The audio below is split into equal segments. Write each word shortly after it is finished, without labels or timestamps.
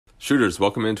Shooters,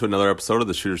 welcome into another episode of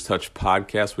the Shooters Touch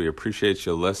podcast. We appreciate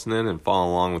you listening and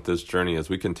following along with this journey as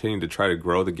we continue to try to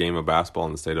grow the game of basketball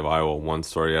in the state of Iowa one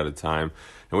story at a time.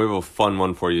 And we have a fun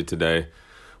one for you today.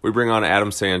 We bring on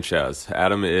Adam Sanchez.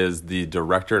 Adam is the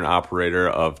director and operator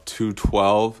of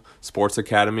 212 Sports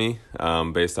Academy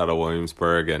based out of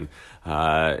Williamsburg. And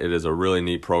it is a really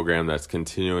neat program that's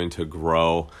continuing to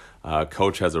grow.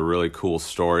 Coach has a really cool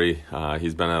story.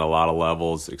 He's been at a lot of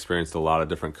levels, experienced a lot of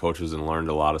different coaches, and learned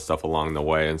a lot of stuff along the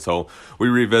way. And so we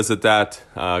revisit that,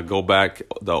 go back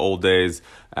the old days.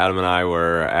 Adam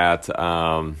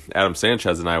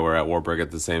Sanchez and I were at Warburg at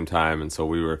the same time. And so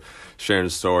we were sharing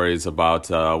stories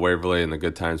about Waverly and the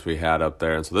good times we had up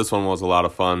there. And so this one was a lot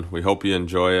of fun. We hope you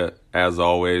enjoy it. As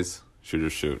always,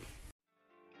 shooters shoot.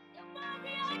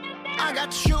 I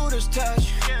got shooter's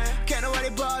touch. Can't nobody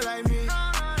ball like me.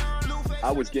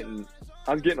 I was getting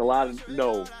a lot of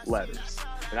no letters,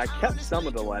 and I kept some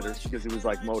of the letters because it was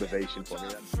like motivation for me.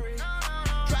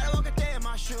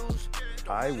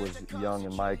 I was young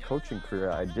in my coaching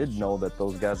career. I did know that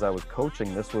those guys I was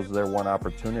coaching, this was their one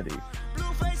opportunity.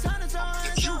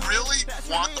 If you really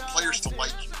want the players to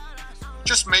like you,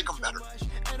 just make them better.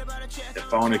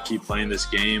 If I want to keep playing this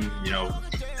game,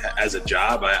 as a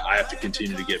job, I have to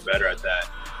continue to get better at that.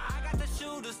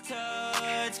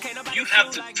 You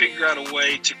have to figure out a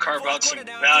way to carve out some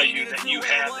value that you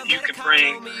have that you can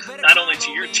bring not only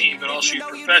to your team but also your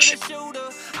profession.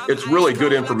 It's really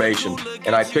good information,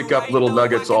 and I pick up little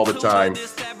nuggets all the time.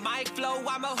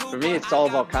 For me, it's all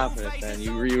about confidence, man.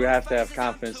 You have to have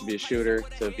confidence to be a shooter,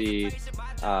 to be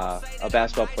a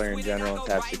basketball player in general, and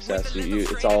to have success.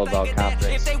 It's all about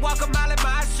confidence. If they walk a mile in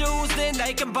my shoes, then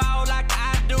they can ball like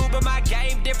I do. But my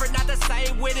game different, not the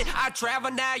same with it. I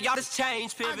travel now, y'all just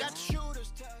change pivot.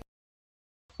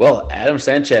 Well, Adam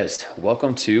Sanchez,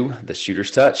 welcome to the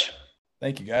Shooter's Touch.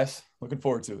 Thank you, guys. Looking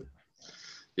forward to it.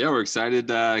 Yeah, we're excited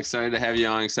to have you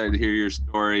on, excited to hear your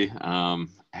story,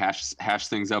 hash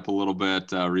things up a little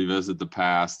bit, revisit the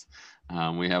past.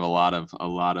 We have a lot of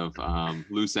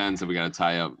loose ends that we got to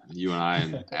tie up, you and I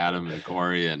and Adam and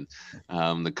Corey, and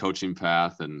the coaching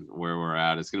path and where we're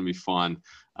at. It's going to be fun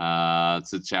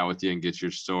to chat with you and get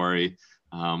your story.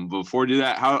 But before we do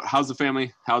that, how's the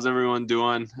family? How's everyone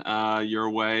doing your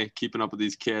way, keeping up with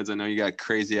these kids? I know you got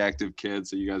crazy active kids,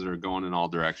 so you guys are going in all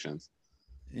directions.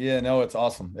 Yeah, no, it's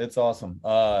awesome. It's awesome.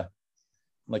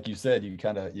 Like you said, you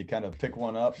kind of pick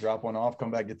one up, drop one off,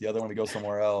 come back, get the other one to go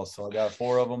somewhere else. So I got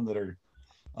 4 of them that are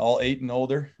all 8 and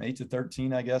older, 8 to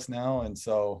 13, I guess now. And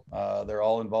so they're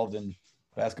all involved in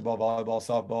basketball, volleyball,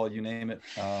 softball, you name it.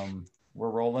 We're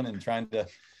rolling and trying to,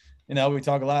 we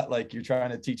talk a lot, like you're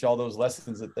trying to teach all those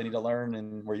lessons that they need to learn,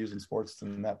 and we're using sports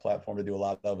and that platform to do a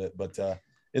lot of it. But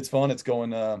it's fun. It's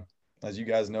going, as you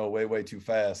guys know, way, way too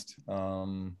fast.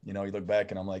 You look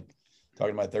back and I'm like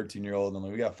talking to my 13-year-old, and I'm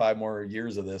like, we got 5 more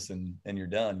years of this and you're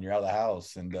done. You're out of the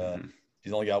house. And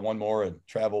she's only got 1 more at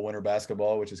travel winter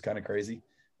basketball, which is kind of crazy.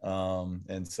 But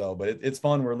it's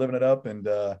fun. We're living it up and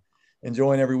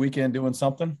enjoying every weekend doing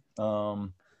something.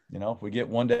 If we get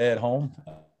one day at home,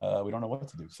 we don't know what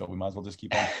to do. So we might as well just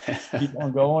keep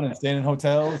on going and staying in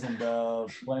hotels and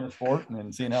playing a sport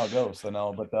and seeing how it goes. So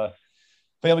no, but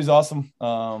family's awesome.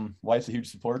 Wife's a huge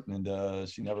support, and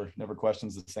she never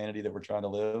questions the sanity that we're trying to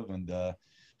live. And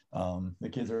the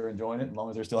kids are enjoying it. As long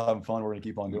as they're still having fun, we're going to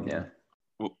keep on doing it.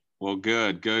 Well,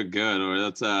 good. Well,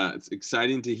 that's it's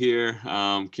exciting to hear.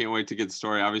 Can't wait to get the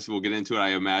story. Obviously, we'll get into it. I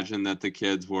imagine that the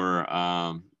kids were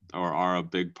or are a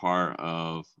big part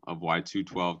of why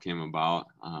 212 came about.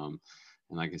 And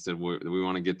like I said, we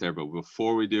want to get there. But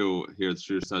before we do, here at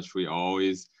Shooter's Touch, we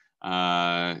always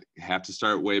have to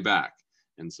start way back.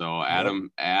 And so Adam,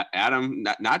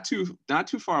 not too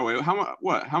far away.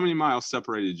 How many miles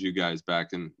separated you guys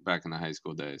back in the high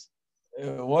school days?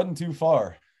 It wasn't too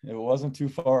far. It wasn't too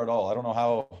far at all. I don't know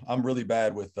how. I'm really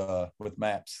bad with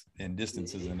maps and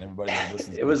distances, and everybody that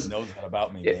listens knows that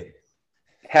about me. But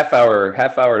half hour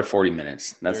to 40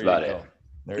 minutes. That's about it.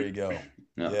 There you go.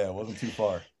 No. Yeah, it wasn't too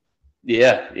far.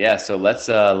 Yeah. So let's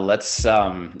chat a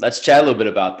little bit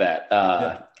about that.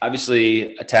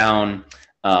 Obviously, a town,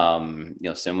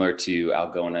 similar to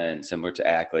Algona and similar to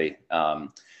Ackley.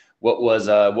 What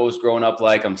was growing up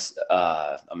like? I'm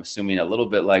assuming a little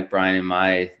bit like Brian and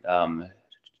my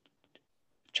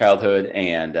childhood.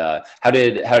 And how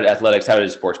did athletics, how did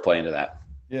sports play into that?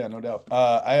 Yeah, no doubt.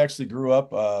 I actually grew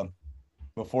up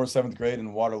before 7th grade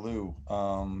in Waterloo.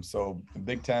 So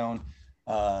big town.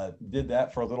 Did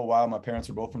that for a little while. My parents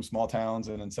were both from small towns,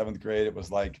 and in 7th grade, it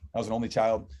was like I was an only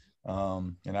child,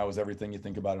 and I was everything you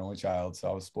think about an only child. So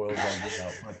I was spoiled.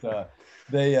 But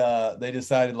they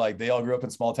decided, like, they all grew up in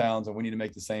small towns, and we need to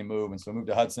make the same move. And so I moved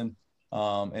to Hudson.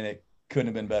 and it couldn't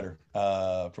have been better.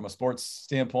 From a sports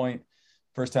standpoint,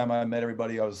 first time I met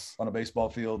everybody, I was on a baseball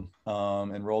field,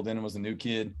 and rolled in and was a new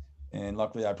kid. And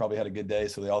luckily I probably had a good day.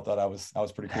 So they all thought I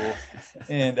was pretty cool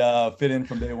and fit in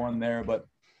from day one there, but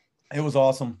it was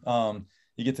awesome.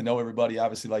 You get to know everybody,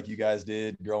 obviously, like you guys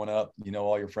did growing up,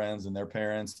 all your friends and their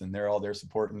parents, and they're all there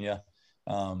supporting you.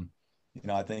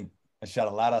 I think I shot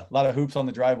a lot of hoops on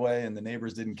the driveway, and the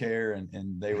neighbors didn't care.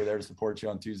 And they were there to support you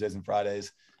on Tuesdays and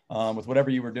Fridays, with whatever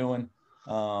you were doing.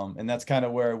 And that's kind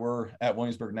of where we're at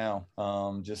Williamsburg now.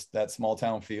 Just that small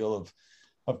town feel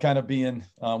of kind of being,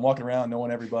 walking around,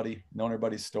 knowing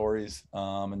everybody's stories,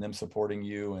 and them supporting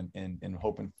you and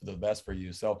hoping for the best for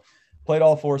you. So played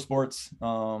all 4 sports,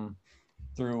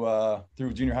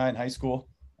 through junior high and high school,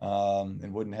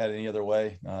 and wouldn't have had any other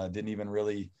way. Didn't even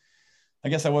really, I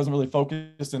guess I wasn't really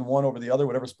focused in one over the other.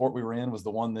 Whatever sport we were in was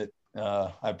the one that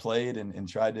I played and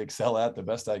tried to excel at the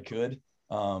best I could.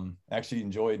 Actually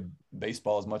enjoyed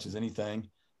baseball as much as anything.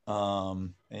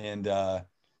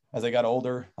 As I got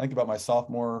older, I think about my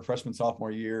freshman, sophomore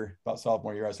year, I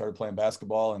started playing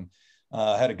basketball, and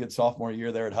had a good sophomore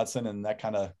year there at Hudson. And that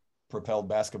kind of propelled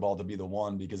basketball to be the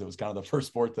one, because it was kind of the first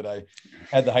sport that I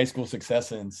had the high school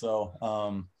success in.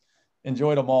 So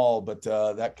enjoyed them all, but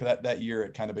that year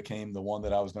it kind of became the one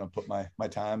that I was going to put my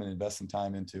time and invest some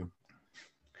time into.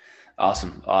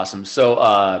 Awesome.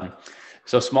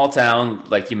 So small town,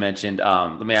 like you mentioned.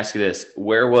 Let me ask you this: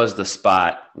 where was the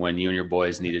spot when you and your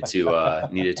boys needed to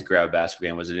grab a basketball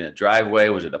game? Was it in a driveway?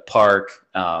 Was it a park?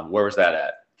 Where was that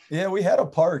at? Yeah, we had a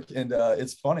park, and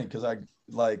it's funny because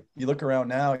you look around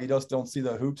now, you just don't see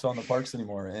the hoops on the parks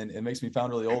anymore, and it makes me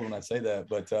sound really old when I say that.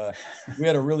 But we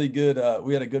had a really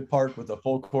good park with a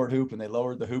full court hoop, and they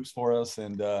lowered the hoops for us.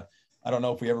 And I don't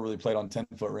know if we ever really played on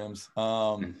 10-foot rims.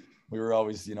 We were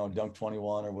always, dunk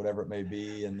 21 or whatever it may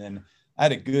be. And then I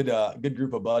had a good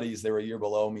group of buddies. They were a year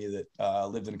below me that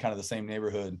lived in kind of the same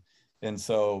neighborhood, and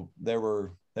so there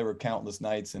were countless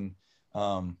nights. And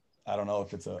I don't know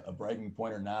if it's a bragging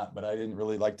point or not, but I didn't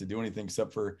really like to do anything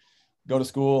except for go to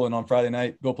school, and on Friday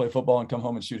night, go play football and come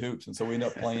home and shoot hoops. And so we ended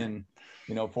up playing,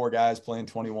 4 guys playing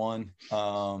 21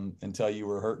 until you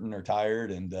were hurting or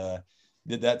tired, and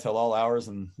did that till all hours.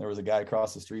 And there was a guy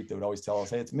across the street that would always tell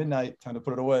us, "Hey, it's midnight, time to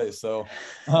put it away." So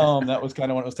that was kind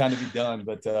of when it was time to be done.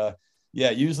 But yeah,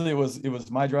 usually it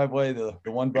was my driveway. The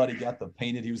one buddy got the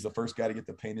painted. He was the first guy to get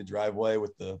the painted driveway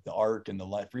with the arc and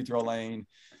the free throw lane.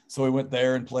 So we went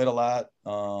there and played a lot.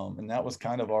 And that was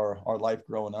kind of our life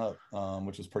growing up,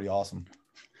 which was pretty awesome.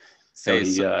 So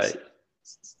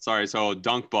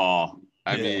dunk ball.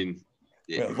 I mean,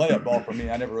 yeah, layup ball for me.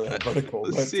 I never really had vertical.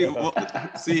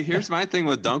 But, see, here's my thing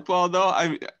with dunk ball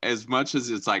though. As much as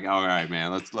it's like, all right,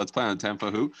 man, let's play on a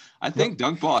 10-foot hoop. I think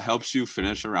dunk ball helps you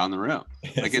finish around the rim.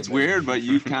 Like it's weird, but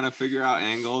you kind of figure out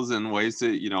angles and ways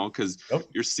to, because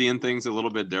you're seeing things a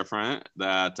little bit different.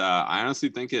 That I honestly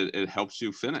think it helps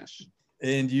you finish.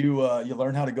 And you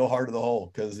learn how to go hard to the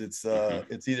hole, because it's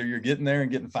either you're getting there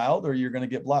and getting fouled or you're going to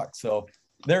get blocked. So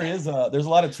there's a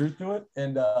lot of truth to it.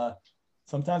 And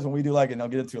sometimes when we do and I'll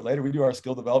get into it later, we do our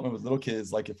skill development with little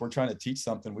kids. Like if we're trying to teach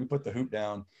something, we put the hoop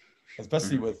down,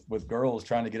 especially with girls,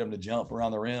 trying to get them to jump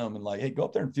around the rim and hey, go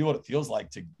up there and feel what it feels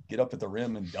like to get up at the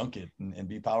rim and dunk it and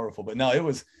be powerful. But no, it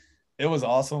was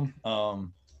awesome.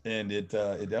 And it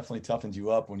definitely toughens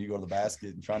you up when you go to the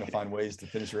basket and trying to find ways to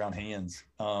finish around hands.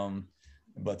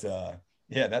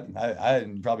 Yeah, that I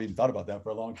hadn't probably even thought about that for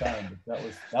a long time, but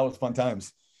that was fun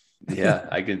times. Yeah,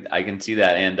 I can see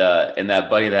that. And that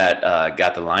buddy that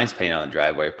got the lines painted on the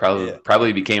driveway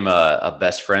probably became a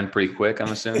best friend pretty quick, I'm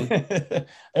assuming. It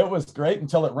was great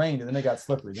until it rained, and then it got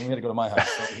slippery. Then we had to go to my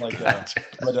house. So it was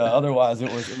but otherwise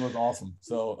it was awesome.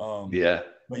 So yeah.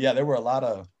 But yeah, there were a lot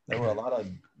of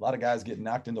guys getting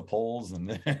knocked into poles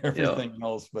and everything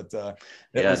else. But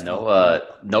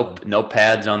no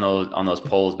pads on those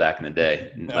poles back in the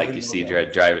day, like you see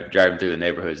driving through the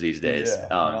neighborhoods these days.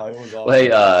 Yeah, it was awesome. Well,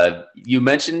 hey, you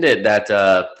mentioned it that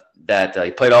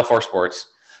you played all 4 sports,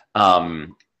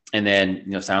 and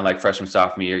then sounded like freshman,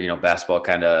 sophomore year, basketball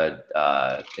kind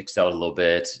of excelled a little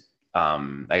bit.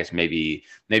 I guess maybe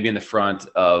in the front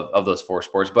of those 4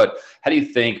 sports. But how do you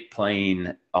think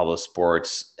playing all those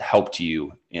sports helped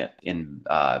you in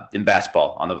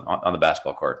basketball on the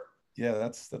basketball court? Yeah,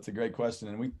 that's a great question,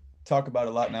 and we talk about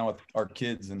it a lot now with our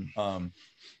kids. And I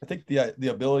think the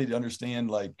ability to understand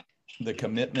the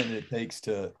commitment it takes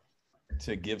to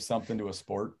give something to a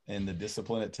sport, and the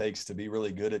discipline it takes to be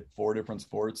really good at 4 different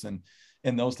sports and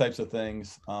those types of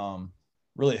things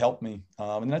really helped me.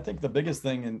 And I think the biggest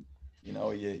thing, and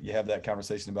you have that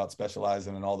conversation about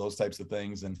specializing and all those types of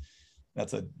things, and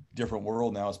that's a different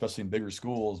world now, especially in bigger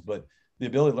schools. But the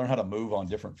ability to learn how to move on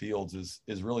different fields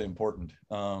is really important.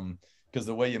 Because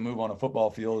the way you move on a football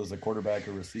field as a quarterback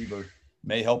or receiver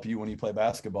may help you when you play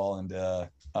basketball. And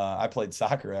I played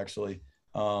soccer actually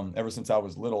ever since I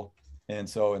was little. And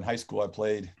so in high school, I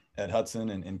played at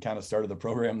Hudson and kind of started the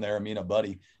program there. Me and a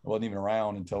buddy, I wasn't even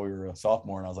around until we were a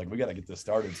sophomore. And I was like, we got to get this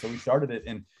started. So we started it.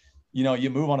 And, you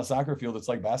move on a soccer field, it's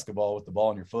like basketball with the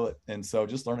ball in your foot. And so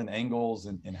just learning angles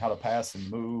and how to pass and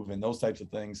move and those types of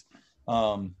things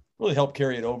really help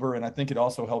carry it over. And I think it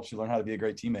also helps you learn how to be a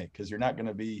great teammate, because you're not going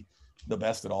to be the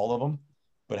best at all of them,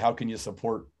 but how can you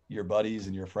support your buddies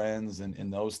and your friends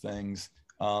and those things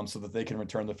so that they can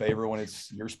return the favor when it's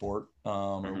your sport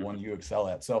or one you excel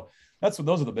at. So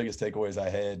those are the biggest takeaways I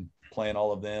had playing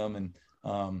all of them. And,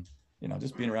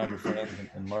 just being around your friends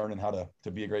and learning how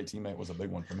to be a great teammate was a big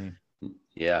one for me.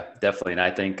 Yeah, definitely. And I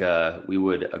think we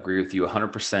would agree with you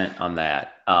 100% on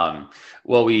that.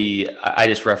 I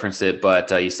just referenced it, but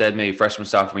you said maybe freshman,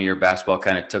 sophomore year basketball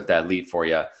kind of took that leap for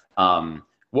you.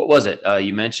 What was it?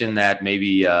 You mentioned that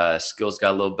maybe skills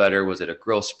got a little better. Was it a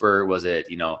growth spurt? Was it,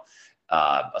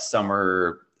 a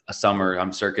summer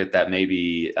circuit that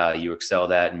maybe you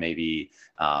excelled at, and maybe,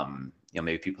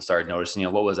 maybe people started noticing,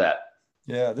 what was that?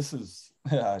 Yeah, this is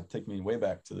take me way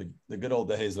back to the good old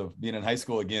days of being in high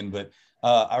school again. But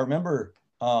I remember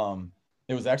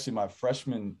it was actually my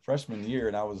freshman year,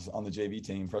 and I was on the JV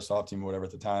team, fresh off team or whatever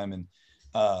at the time. And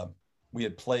we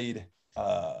had played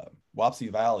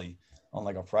Wapsie Valley on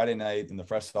like a Friday night in the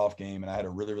fresh off game. And I had a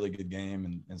really, really good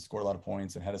game and scored a lot of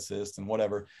points and had assists and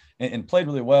whatever, and played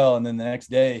really well. And then the next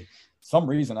day, some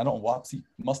reason, I don't know, Wapsie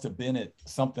must have been at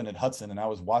something at Hudson, and I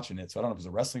was watching it. So I don't know if it was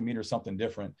a wrestling meet or something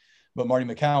different, but Marty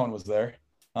McCowan was there.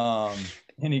 And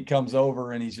he comes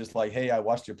over and he's just like, hey, I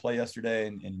watched your play yesterday,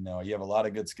 and you have a lot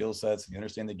of good skill sets, and you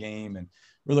understand the game, and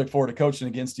we look forward to coaching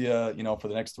against you, for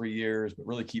the next 3 years, but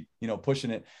really keep,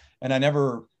 pushing it. And I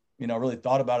never, really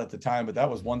thought about it at the time, but that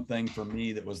was one thing for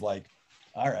me that was like,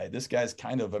 all right, this guy's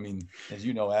kind of, as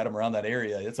you know, Adam, around that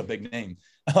area, it's a big name.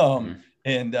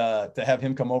 And to have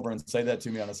him come over and say that to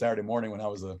me on a Saturday morning when I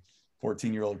was a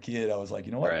 14-year-old kid, I was like,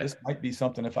 you know what, This might be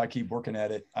something. If I keep working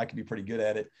at it, I could be pretty good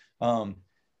at it. And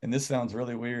this sounds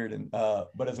really weird. And,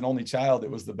 but as an only child, it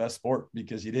was the best sport,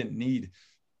 because you didn't need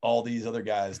all these other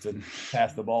guys to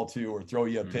pass the ball to or throw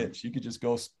you a pitch. You could just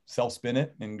go self-spin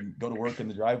it and go to work in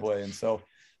the driveway. And so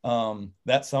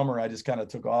that summer I just kind of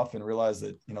took off and realized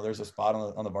that, there's a spot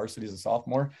on the varsity as a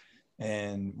sophomore,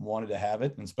 and wanted to have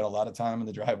it, and spent a lot of time in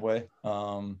the driveway,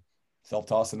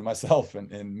 self-tossing to myself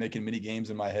and making mini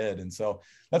games in my head. And so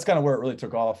that's kind of where it really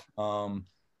took off.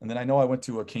 And then I know I went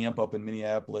to a camp up in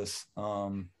Minneapolis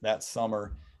that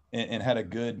summer and had a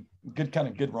good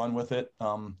run with it.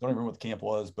 Don't even remember what the camp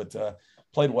was, but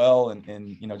played well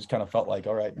and just kind of felt like,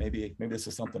 all right, maybe this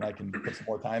is something I can put some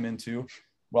more time into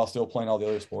while still playing all the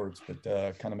other sports, but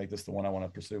kind of make this the one I want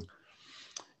to pursue.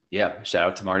 Yeah. Shout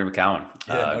out to Marty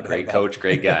McCowan. Great coach,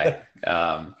 great guy.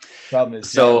 Problem is,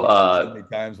 so many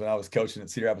times when I was coaching at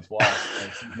Cedar Rapids Wasp,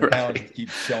 McCowan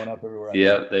keeps showing up everywhere.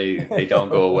 Yeah, they don't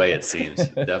go away, it seems.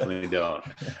 Definitely don't.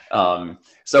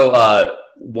 So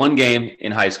one game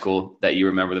in high school that you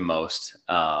remember the most,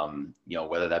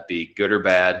 whether that be good or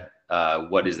bad,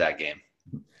 what is that game?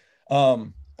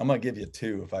 I'm going to give you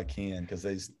two if I can,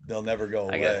 because they'll never go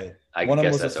away. One of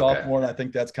them was a sophomore, and I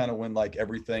think that's kind of when like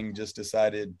everything just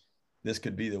decided this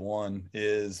could be the one.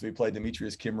 Is we played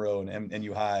Demetrius Kimrow and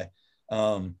NU High.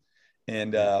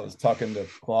 And I was talking to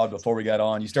Claude before we got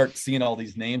on. You start seeing all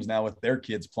these names now with their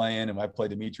kids playing, and I play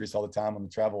Demetrius all the time on the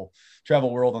travel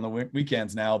world on the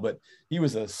weekends now. But he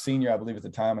was a senior, I believe, at the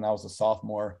time, and I was a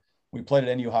sophomore. We played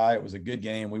at NU High. It was a good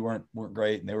game. We weren't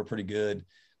great, and they were pretty good.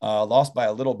 Lost by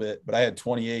a little bit, but I had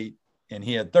 28 and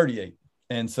he had 38.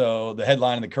 And so the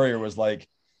headline in the Courier was like,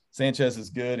 Sanchez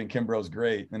is good and Kimbrow's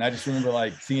great. And I just remember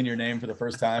like seeing your name for the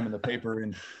first time in the paper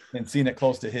and seeing it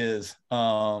close to his.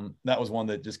 That was one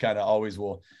that just kind of always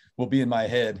will be in my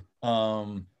head.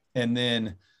 And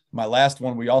then my last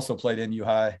one, we also played NU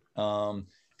High.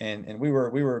 And we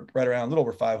were right around a little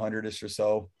over 500-ish or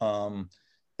so.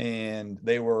 And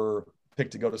they were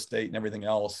picked to go to state and everything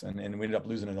else. And we ended up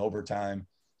losing in overtime.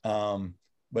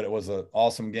 But it was an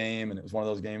awesome game. And it was one of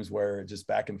those games where it just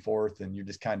back and forth, and you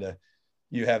just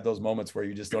you have those moments where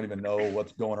you just don't even know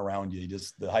what's going around you.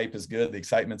 The hype is good. The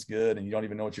excitement's good. And you don't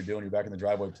even know what you're doing. You're back in the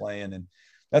driveway playing. And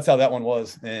that's how that one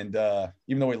was. And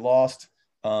even though we lost,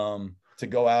 to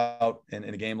go out in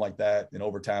a game like that in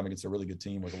overtime against a really good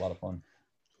team was a lot of fun.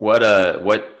 What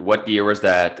year was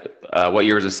that? What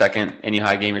year was the second NU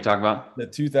High game you're talking about? The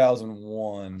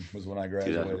 2001 was when I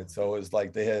graduated. So it was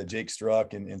like they had Jake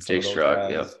Struck and some Jake of those Struck,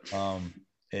 guys. yeah.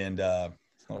 And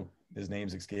his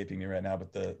name's escaping me right now,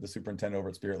 but the superintendent over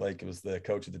at Spirit Lake was the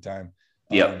coach at the time.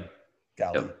 Yep.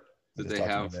 Golly. Yep. Did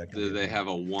they have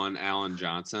a one Alan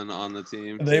Johnson on the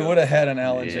team? They would have had an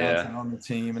Alan Johnson on the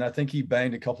team, and I think he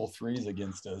banged a couple threes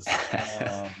against us,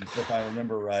 if I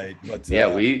remember right. But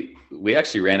we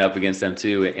actually ran up against them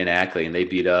too in Ackley, and they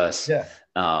beat us. Yeah.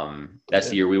 That's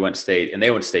the year we went state, and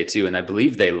they went state too, and I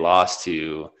believe they lost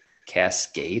to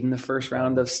Cascade in the first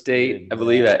round of state. I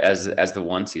believe as the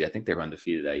 1 seed. I think they were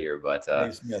undefeated that year, but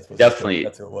definitely,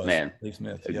 that's who it was. Man, Dave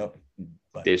Smith. Yep.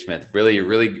 Dave Smith,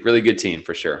 really good team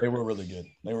for sure. They were really good.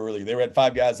 They had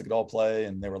 5 guys that could all play,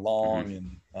 and they were long.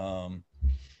 And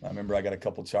I remember I got a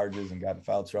couple charges and got in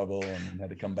foul trouble and had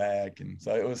to come back. And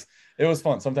so it was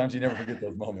fun. Sometimes you never forget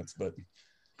those moments, but.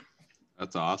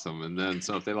 That's awesome. And then,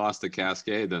 so if they lost to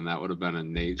Cascade, then that would have been a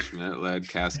Nate Schmidt led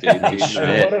Cascade team.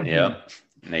 Schmidt, yeah.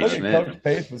 Nate Schmidt. Coach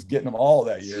Pace was getting them all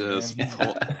that year.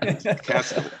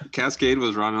 Cascade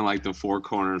was running like the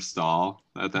 4-corner stall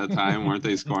at that time. Weren't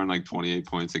they scoring like 28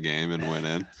 points a game and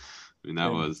winning? I mean,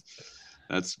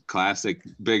 that's classic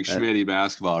Big Schmitty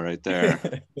basketball right there.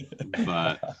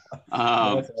 But that's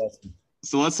awesome.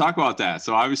 So let's talk about that.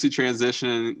 So obviously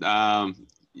transitioning,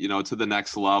 to the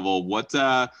next level. What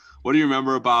do you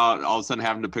remember about all of a sudden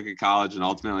having to pick a college and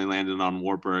ultimately landing on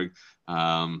Wartburg?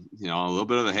 A little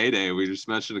bit of a heyday. We just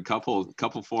mentioned a couple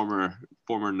former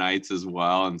Knights as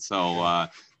well, and so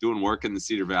doing work in the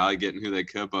Cedar Valley, getting who they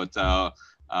could. But what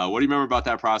do you remember about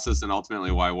that process, and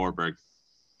ultimately why Wartburg?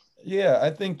 Yeah, I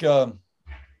think and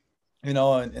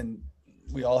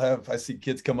we all have. I see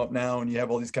kids come up now, and you have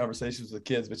all these conversations with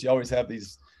kids, but you always have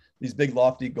these big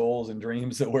lofty goals and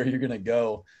dreams of where you're going to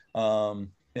go.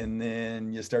 And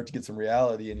then you start to get some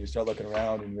reality and you start looking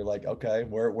around and you're like, okay,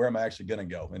 where am I actually going to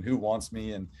go, and who wants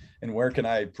me, and where can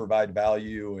I provide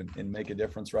value and make a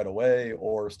difference right away,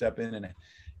 or step in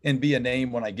and be a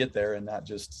name when I get there and not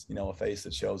just, a face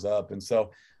that shows up. And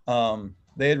so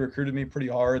they had recruited me pretty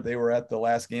hard. They were at the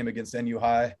last game against NU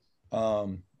High.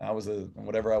 I was 17,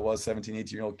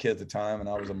 18-year-old kid at the time, and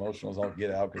I was emotional as all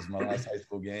get out because of my last high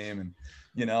school game. And,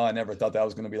 I never thought that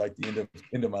was going to be like the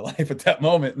end of my life at that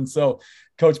moment. And so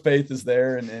Coach Paith is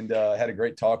there and had a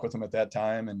great talk with him at that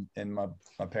time. And my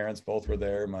parents both were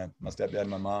there, my stepdad and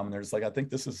my mom, and they're just like, I think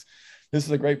this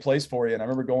is a great place for you. And I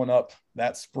remember going up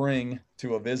that spring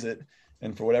to a visit,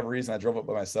 and for whatever reason, I drove up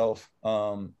by myself.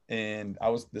 And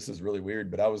this is really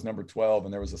weird, but I was number 12,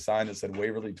 and there was a sign that said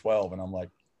Waverly 12. And I'm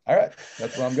like, all right,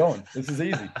 that's where I'm going. This is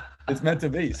easy. It's meant to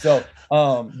be. So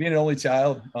being an only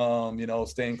child,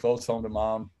 staying close home to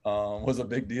mom was a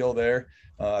big deal there.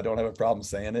 I don't have a problem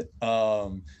saying it.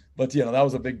 But that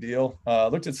was a big deal.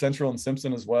 Looked at Central and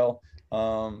Simpson as well.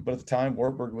 But at the time,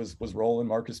 Wartburg was rolling.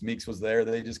 Marcus Meeks was there.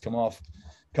 They just come off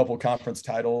a couple of conference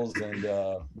titles, and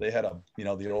they had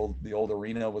the old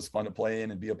arena was fun to play in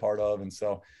and be a part of. And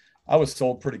so I was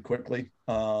sold pretty quickly.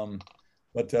 So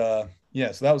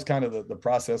that was kind of the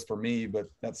process for me, but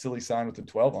that silly sign with the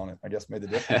 12 on it, I guess, made the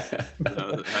difference.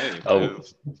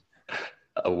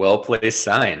 A well-placed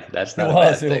sign. That's not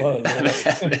a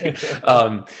bad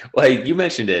thing. Well, you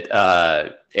mentioned it,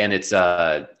 and it's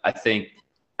I think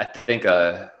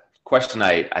a question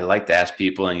I like to ask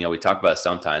people, and we talk about it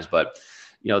sometimes, but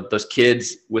those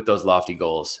kids with those lofty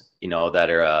goals, that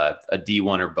are a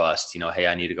D1 or bust. Hey,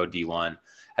 I need to go D1.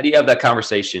 How do you have that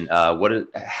conversation?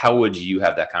 How would you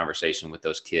have that conversation with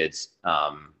those kids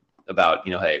about,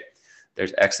 hey,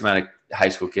 there's X amount of high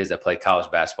school kids that play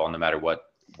college basketball no matter what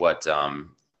a D1,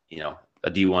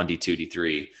 D2,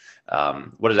 D3.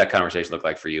 What does that conversation look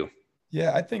like for you?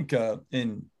 Yeah, I think we'll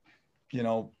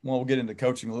get into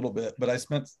coaching a little bit, but I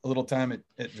spent a little time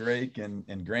at Drake and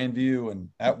Grandview and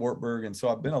at Wartburg. And so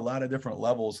I've been a lot of different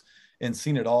levels and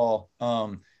seen it all.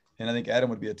 And I think Adam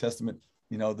would be a testament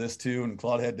this too, and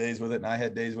Claude had days with it and I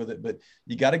had days with it, but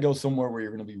you got to go somewhere where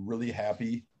you're going to be really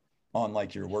happy on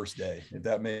like your worst day, if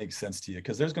that makes sense to you.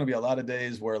 Cause there's going to be a lot of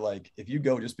days where like, if you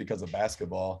go just because of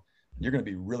basketball, you're going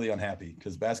to be really unhappy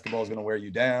because basketball is going to wear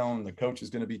you down. The coach is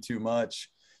going to be too much.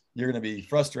 You're going to be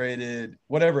frustrated,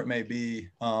 whatever it may be.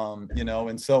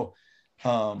 And so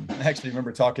I actually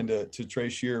remember talking to Trey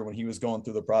Shearer when he was going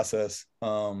through the process.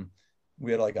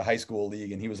 We had like a high school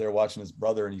league and he was there watching his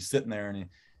brother, and he's sitting there and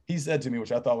he said to me,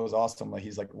 which I thought was awesome. Like,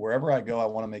 he's like, wherever I go, I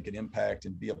want to make an impact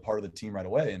and be a part of the team right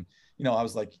away. And, I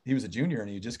was like, he was a junior and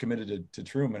he just committed to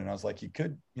Truman. And I was like, you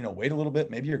could, wait a little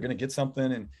bit. Maybe you're going to get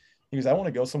something. And he goes, I want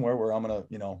to go somewhere where I'm going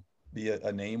to, be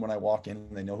a name when I walk in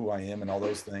and they know who I am and all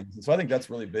those things. And so I think that's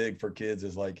really big for kids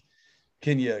is like,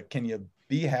 can you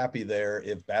be happy there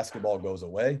if basketball goes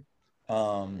away?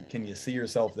 Can you see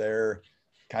yourself there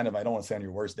kind of, I don't want to say on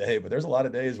your worst day, but there's a lot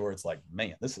of days where it's like,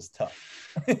 man, this is tough.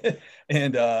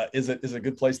 And is it a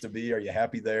good place to be? Are you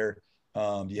happy there?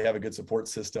 Do you have a good support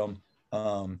system?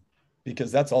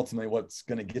 Because that's ultimately what's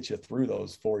going to get you through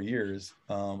those 4 years,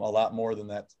 a lot more than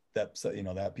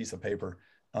that piece of paper.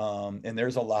 And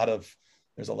there's a lot of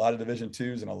Division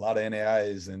IIs and a lot of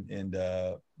NAIs and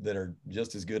that are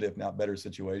just as good, if not better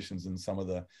situations than some of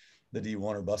the D1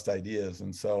 or bust ideas.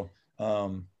 And so,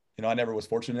 I never was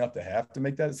fortunate enough to have to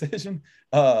make that decision.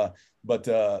 But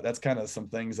that's kind of some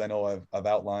things I know I've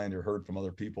outlined or heard from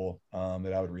other people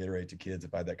that I would reiterate to kids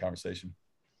if I had that conversation.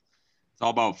 It's all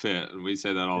about fit. And we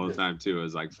say that all the time too,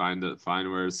 is like find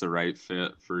where it's the right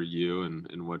fit for you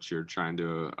and what you're trying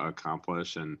to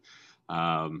accomplish. And,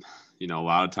 a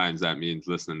lot of times that means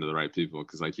listening to the right people.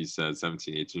 Cause like you said,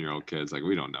 17, 18-year-old kids, like,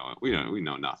 we don't know it. We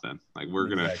know nothing. Like we're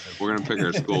going to pick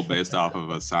our school based off of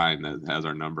a sign that has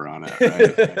our number on it.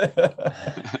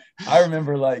 Right? I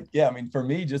remember for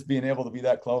me, just being able to be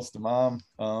that close to mom,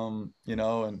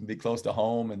 and be close to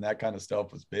home and that kind of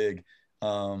stuff was big.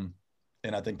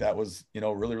 And I think that was,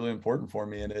 really, really important for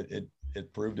me. And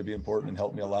it proved to be important and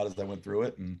helped me a lot as I went through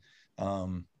it. And,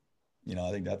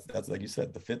 I think that's like you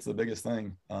said, the fit's the biggest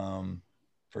thing,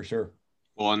 for sure.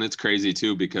 Well, and it's crazy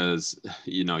too, because,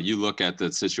 you look at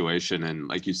the situation and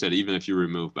like you said, even if you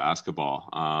remove basketball,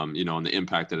 and the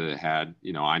impact that it had,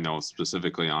 I know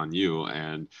specifically on you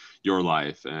and your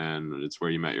life, and it's where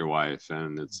you met your wife,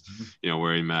 and it's,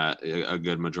 where you met a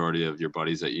good majority of your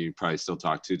buddies that you probably still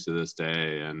talk to this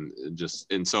day.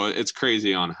 And so it's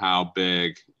crazy on how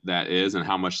big that is and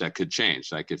how much that could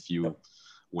change. Like if you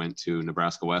went to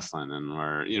Nebraska Westland and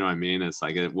where, it's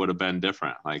like, it would have been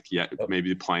different. Like, yeah, maybe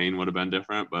the playing would have been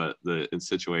different, but the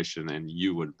situation and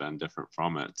you would have been different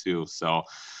from it too. So,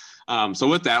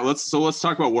 with that, let's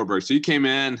talk about Wartburg. So you came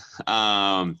in,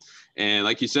 and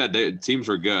like you said, the teams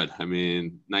were good. I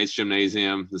mean, nice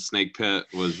gymnasium, the snake pit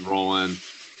was rolling.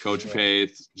 Coach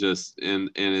Paith, just in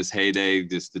his heyday,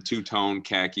 just the two-tone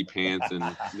khaki pants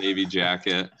and navy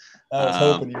jacket. I was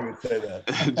hoping you would say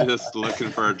that. Just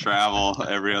looking for a travel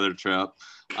every other trip.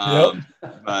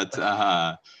 But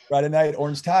Friday night,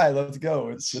 orange tie, let's go.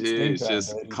 It's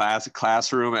just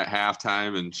classroom at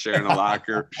halftime and sharing a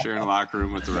locker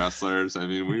room with the wrestlers. I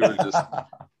mean, we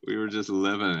were just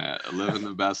living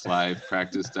the best life.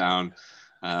 Practice down.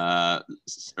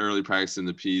 Early practice in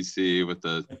the PC with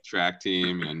the track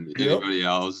team and anybody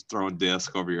else throwing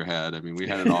disc over your head. I mean, we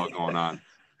had it all going on.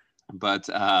 But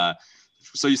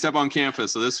so you step on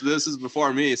campus. So this is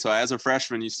before me. So as a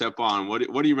freshman, you step on. What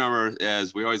do you remember,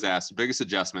 as we always ask, the biggest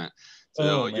adjustment?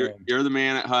 So you're the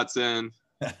man at Hudson,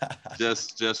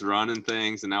 just running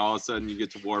things, and now all of a sudden you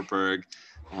get to Wartburg.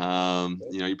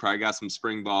 You probably got some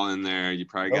spring ball in there. You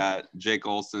probably got Jake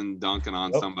Olson dunking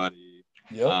on somebody.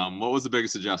 What was the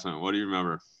biggest adjustment? What do you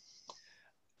remember?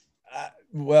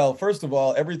 Well, first of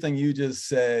all, everything you just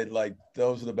said, like,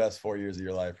 those are the best 4 years of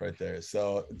your life right there.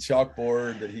 So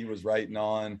chalkboard that he was writing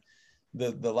on,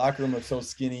 the locker room was so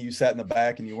skinny. You sat in the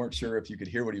back and you weren't sure if you could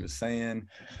hear what he was saying.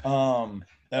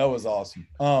 That was awesome.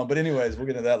 But anyways, we'll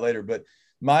get into that later. But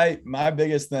my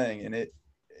biggest thing, and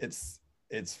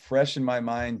it's fresh in my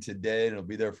mind today, and it'll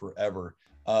be there forever.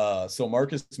 So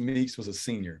Marcus Meeks was a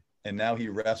senior, and now he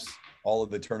refs all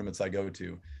of the tournaments I go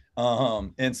to.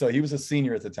 And so he was a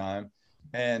senior at the time,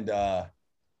 and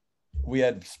we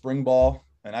had spring ball,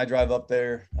 and I drive up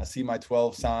there, I see my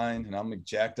 12 sign, and I'm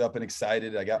jacked up and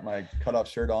excited. I got my cutoff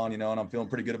shirt on, and I'm feeling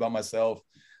pretty good about myself.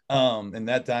 And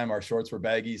that time our shorts were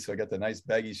baggy, so I got the nice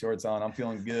baggy shorts on. I'm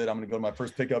feeling good. I'm going to go to my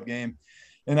first pickup game.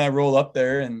 And I roll up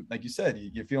there, and like you said,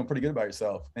 you're feeling pretty good about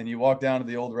yourself. And you walk down to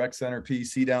the old rec center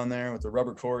PC down there with the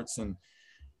rubber courts, and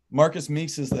Marcus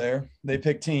Meeks is there. They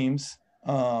pick teams.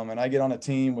 And I get on a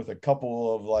team with a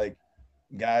couple of like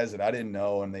guys that I didn't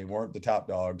know, and they weren't the top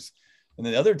dogs. And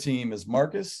the other team is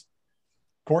Marcus.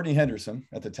 Courtney Henderson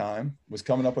at the time was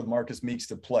coming up with Marcus Meeks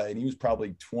to play. And he was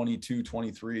probably 22,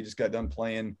 23, just got done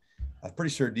playing, I'm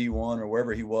pretty sure D1 or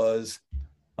wherever he was.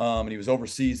 And he was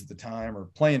overseas at the time, or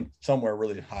playing somewhere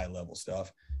really high level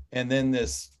stuff. And then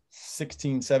this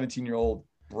 16, 17-year-old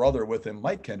brother with him,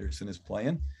 Mike Henderson, is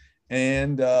playing.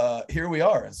 And here we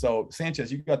are. So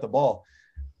Sanchez, you got the ball.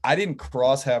 I didn't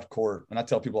cross half court, and I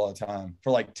tell people all the time,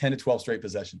 for like 10 to 12 straight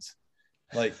possessions.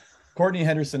 Like Courtney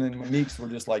Henderson and Meeks were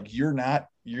just like, I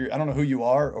don't know who you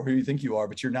are or who you think you are,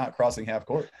 but you're not crossing half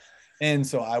court. And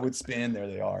so I would spin, there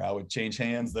they are. I would change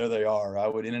hands, there they are. I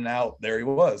would in and out, there he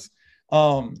was.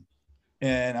 And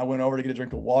I went over to get a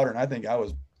drink of water, and I think I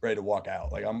was ready to walk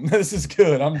out. Like, this is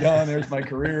good. I'm done. There's my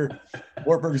career.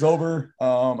 Wartburg's over.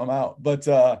 I'm out.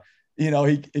 But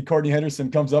Courtney Henderson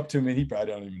comes up to me, and he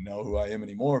probably don't even know who I am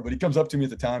anymore, but he comes up to me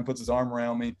at the time, puts his arm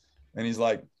around me, and he's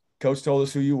like, Coach told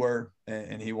us who you were,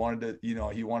 and he wanted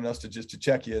us to just to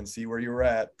check you and see where you were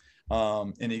at.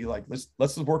 And he like, let's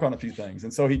just work on a few things.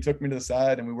 And so he took me to the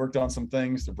side, and we worked on some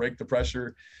things to break the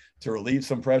pressure, to relieve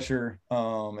some pressure,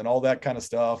 and all that kind of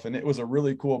stuff. And it was a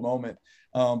really cool moment.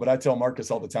 But I tell Marcus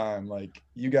all the time, like,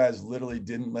 you guys literally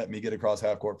didn't let me get across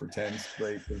half court for 10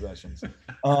 straight possessions.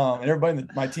 And everybody in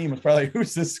my team was probably like,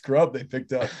 who's this scrub they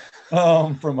picked up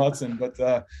from Hudson? But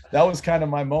that was kind of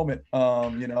my moment,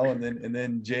 and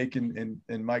then Jake and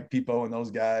Mike Pipo and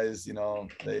those guys,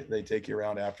 they take you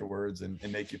around afterwards and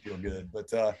make you feel good.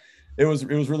 But it was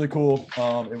really cool.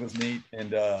 It was neat.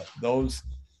 And those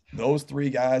three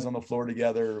guys on the floor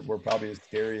together were probably as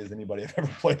scary as anybody I've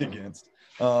ever played against.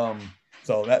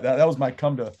 So that was my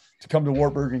come to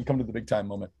Wartburg and come to the big time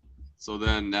moment. So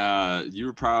then you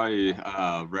were probably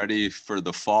ready for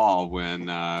the fall when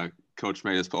Coach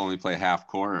made us only play half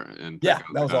court. And yeah,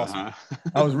 that was awesome. Huh?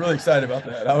 I was really excited about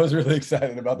that. I was really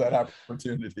excited about that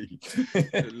opportunity.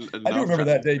 I do remember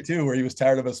that day too, where he was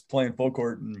tired of us playing full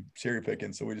court and cherry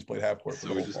picking, so we just played half court. So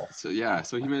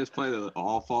he made us play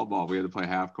all fall ball. We had to play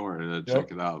half court and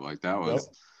check it out. Like that was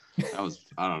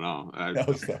I don't know. That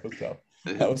was tough.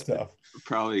 That was tough.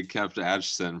 Probably kept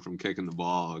Atchison from kicking the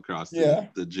ball across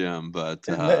the gym, but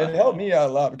it helped me out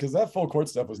a lot because that full court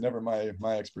stuff was never my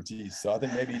expertise. So I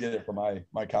think maybe he did it for my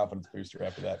confidence booster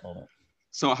after that moment.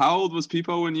 So how old was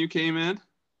Pipo when you came in?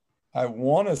 I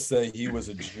want to say he was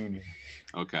a junior.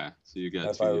 Okay, so you got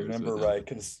if I remember right,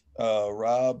 because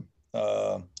Rob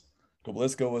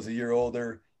Koblisko was a year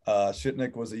older,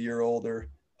 Shitnick was a year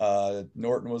older,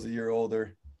 Norton was a year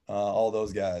older, all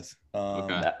those guys.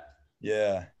 Okay.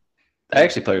 Yeah. I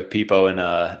actually played with Pipo in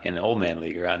an old man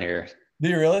league around here. Do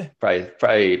you really? Probably.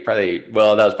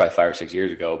 Well, that was probably 5 or 6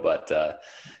 years ago, but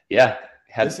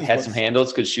had some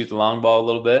handles, could shoot the long ball a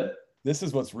little bit. This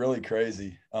is what's really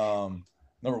crazy.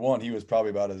 Number one, he was probably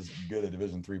about as good a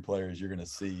Division III player as you're going to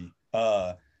see.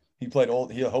 He played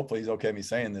hopefully he's okay me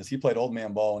saying this. He played old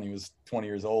man ball when he was 20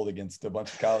 years old against a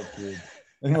bunch of college kids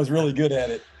and was really good at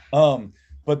it.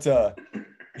 But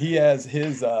he has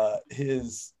his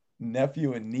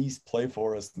nephew and niece play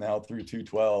for us now through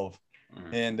 212,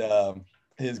 and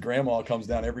his grandma comes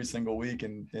down every single week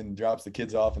and drops the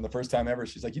kids off. And the first time ever,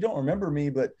 she's like, "You don't remember me,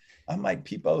 but I'm Mike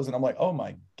Pipo's." And I'm like, "Oh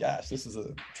my gosh, this is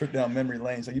a trip down memory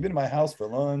lane." So you've been to my house for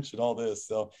lunch and all this.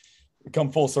 So we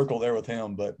come full circle there with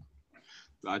him. But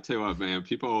I tell you what, man,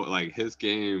 Pipo, like his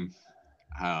game,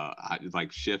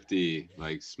 like shifty,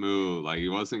 like smooth, like he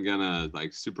wasn't gonna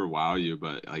like super wow you,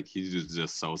 but like he's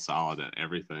just so solid at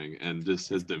everything, and just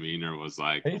his demeanor was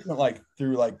like he went like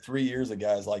through like 3 years of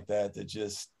guys like that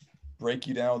just break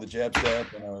you down with a jab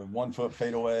step and a 1 foot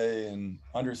fadeaway and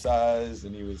undersized,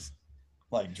 and he was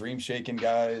like dream shaking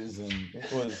guys, and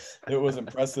it was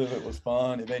impressive. It was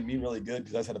fun. It made me really good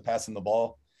because I just had to pass him the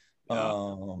ball.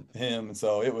 Him, and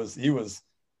so he was,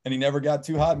 and he never got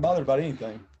too hot and bothered about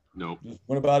anything. Nope. Just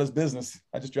went about his business.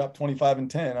 I just dropped 25 and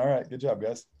 10. All right, good job,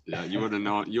 guys. Yeah, you would have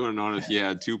known if he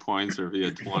had 2 points or if he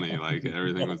had 20. Like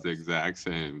everything was the exact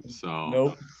same.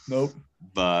 So nope.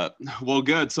 But well,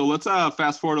 good. So let's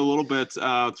fast forward a little bit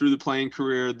through the playing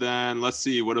career. Then let's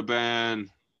see. Would have been.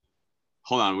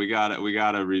 Hold on, we got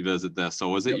to revisit this. So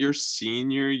was it your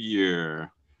senior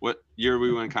year? What year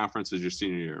we won conference was your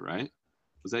senior year, right?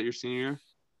 Was that your senior year?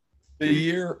 The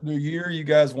year you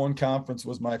guys won conference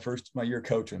was my year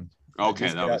coaching.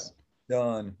 Okay, that was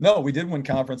done. No, we did win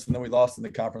conference, and then we lost in the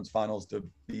conference finals to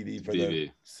BV for the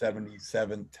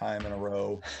 77th time in a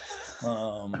row.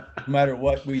 No matter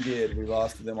what we did, we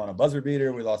lost to them on a buzzer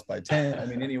beater. We lost by 10. I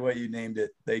mean, any way you named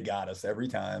it, they got us every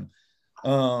time.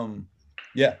 So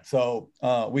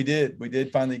we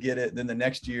did finally get it. Then the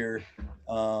next year,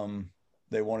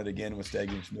 they won it again with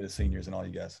Staggy and Schmidt as seniors and all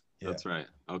you guys. Yeah. That's right.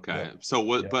 Okay. Yeah. So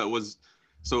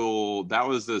that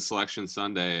was the selection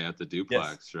Sunday at the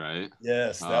duplex, right?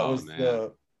 Yes.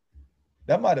 That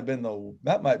might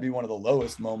be one of the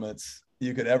lowest moments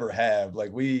you could ever have.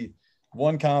 Like we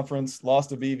won conference, lost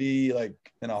to BV, like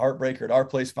in a heartbreaker at our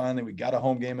place. Finally, we got a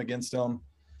home game against them.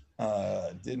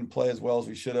 Didn't play as well as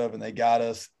we should have, and they got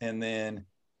us. And then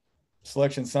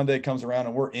selection Sunday comes around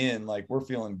and we're in, like we're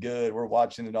feeling good. We're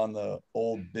watching it on the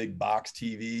old big box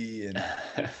TV, and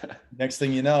next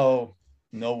thing you know,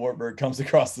 no Wartburg comes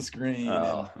across the screen.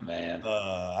 Oh man.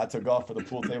 I took off for the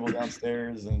pool table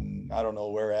downstairs, and I don't know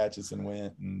where Atchison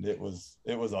went, and it was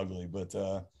ugly. But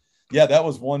that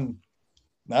was one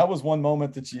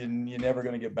moment that you're never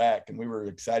going to get back, and we were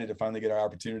excited to finally get our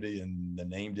opportunity, and the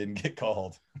name didn't get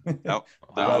called.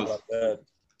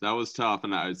 That was tough,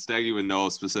 and Staggy would know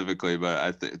specifically, but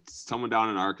I think someone down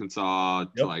in Arkansas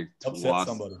upset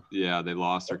somebody. Yeah, they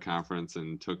lost their conference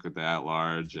and took it at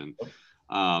large, and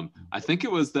I think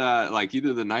it was that like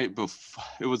either the night before,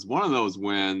 it was one of those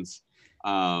wins.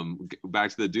 Back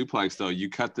to the duplex though, you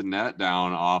cut the net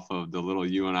down off of the little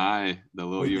UNI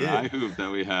hoop that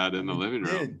we had in the living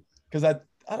room. Because I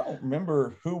don't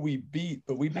remember who we beat,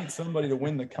 but we beat somebody to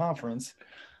win the conference,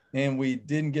 and we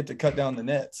didn't get to cut down the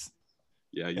nets.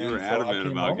 Yeah, you were adamant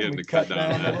about getting to cut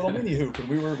down the little mini hoop, and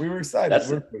we were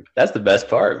excited. That's the best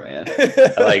part, man.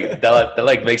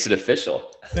 that makes it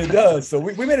official. It does. So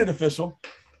we made it official.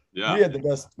 Yeah,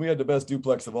 we had the best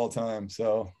duplex of all time.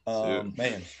 So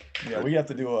man, yeah, we have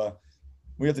to do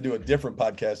a different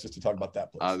podcast just to talk about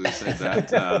that place. I was gonna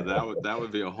say that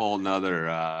would be a whole nother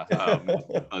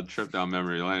a trip down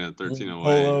memory lane at 1308.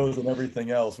 Polos and everything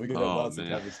else. We could have lots of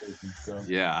conversations. So.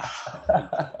 Yeah,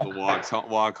 the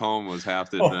walk home was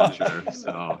half the adventure.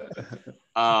 So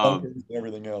bunkers and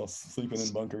everything else, sleeping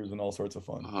in bunkers and all sorts of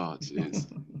fun. Oh,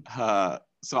 jeez.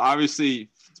 So obviously,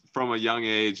 from a young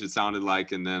age, it sounded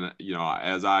like, and then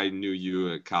as I knew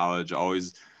you at college,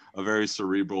 always a very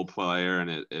cerebral player,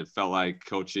 and it felt like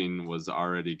coaching was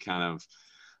already kind of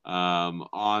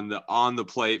on the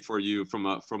plate for you from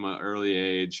an early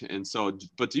age. And so,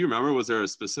 but do you remember, was there a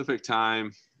specific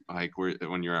time like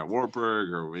when you're at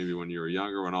Wartburg, or maybe when you were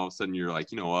younger, when all of a sudden you're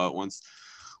like, you know what, once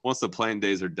the playing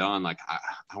days are done, like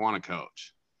I want to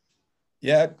coach?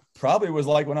 Yeah, it probably was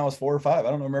like when I was 4 or 5. I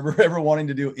don't remember ever wanting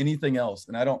to do anything else.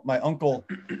 And my uncle,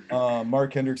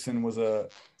 Mark Hendrickson, was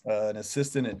an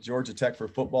assistant at Georgia Tech for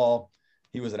football.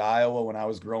 He was at Iowa when I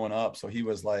was growing up. So he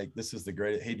was like, this is the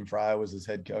great. Hayden Fry was his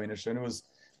head coach. And it was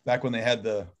back when they had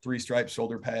the 3-stripe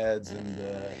shoulder pads and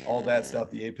all that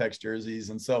stuff, the Apex jerseys.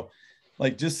 And so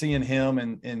like just seeing him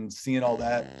and seeing all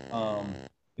that,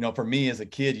 for me as a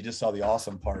kid, you just saw the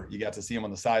awesome part. You got to see him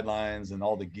on the sidelines and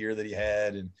all the gear that he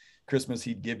had, and Christmas,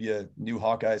 he'd give you new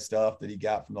Hawkeye stuff that he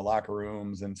got from the locker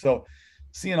rooms. And so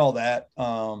seeing all that,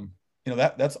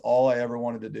 that's all I ever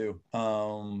wanted to do.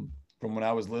 From when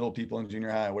I was little, people in junior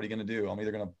high, what are you going to do? I'm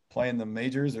either going to play in the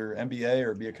majors or NBA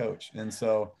or be a coach. And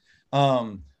so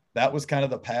that was kind of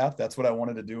the path. That's what I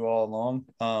wanted to do all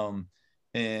along.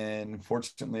 And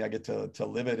fortunately I get to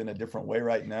live it in a different way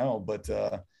right now. But,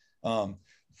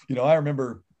 I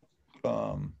remember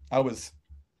I was,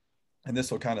 and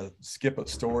this will kind of skip a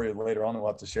story later on that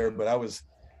we'll have to share, but I was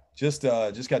just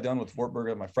got done with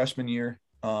Wartburg my freshman year,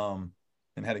 and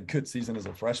had a good season as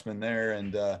a freshman there,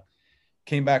 and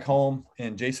came back home,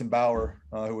 and Jason Bauer,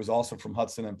 who was also from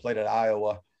Hudson and played at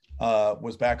Iowa,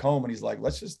 was back home, and he's like,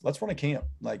 let's run a camp.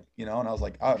 Like, and I was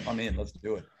like, I'm in, let's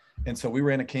do it. And so we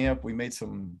ran a camp. We made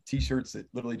some t-shirts that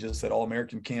literally just said All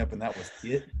American Camp, and that was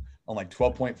it, on like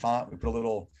 12-point font. We put a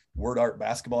little word art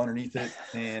basketball underneath it.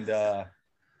 And,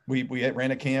 we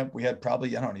ran a camp. We had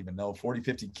probably, I don't even know, 40,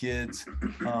 50 kids.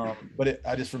 But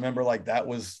I just remember like that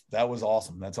was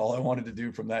awesome. That's all I wanted to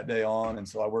do from that day on. And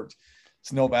so I worked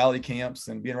Snow Valley camps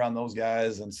and being around those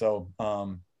guys. And so,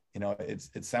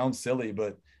 it sounds silly,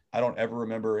 but I don't ever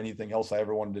remember anything else I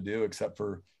ever wanted to do except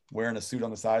for wearing a suit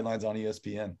on the sidelines on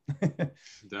ESPN.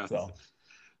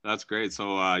 That's great.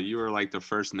 So you were like the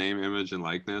first name, image, and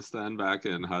likeness then back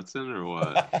in Hudson, or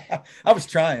what? I was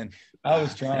trying to do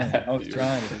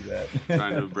that.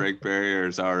 Trying to break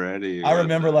barriers already. I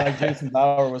remember like Jason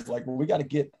Bauer was like, well, we got to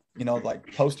get,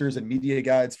 like posters and media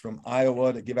guides from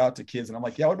Iowa to give out to kids. And I'm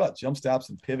like, yeah, what about jump stops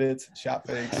and pivots and shot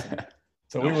fakes?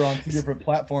 So we were on 2 different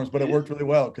platforms, but it worked really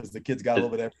well because the kids got a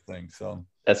little bit of everything. So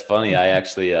that's funny. I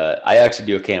actually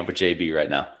do a camp with JB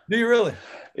right now. Do you really?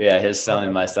 Yeah, his son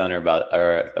and my son are about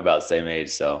the same age.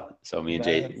 So me and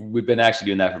Jay, we've been actually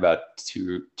doing that for about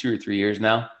 2 or 3 years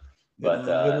now. But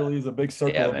literally is a big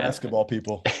circle of basketball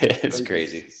people. It's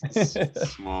crazy.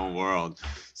 Small world.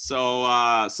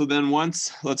 So then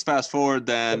let's fast forward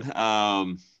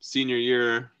then. Senior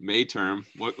year, May term.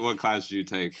 What class did you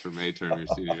take for May term your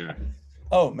senior year?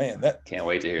 Oh man, can't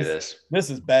wait to hear this. This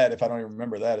is bad if I don't even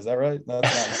remember that. Is that right?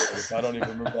 That's not. I don't even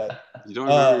remember that. You don't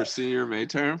remember your senior May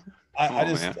term? I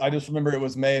just remember it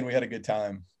was May and we had a good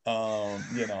time. That's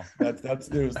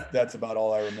about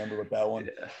all I remember with that one.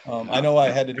 I know I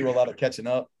had to do a lot of catching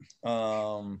up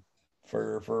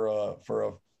for a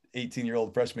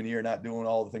 18-year-old freshman year, not doing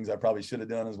all the things I probably should have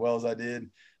done as well as I did.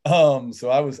 So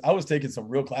I was taking some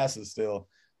real classes still.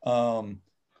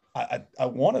 I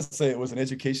want to say it was an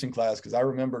education class because I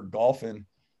remember golfing.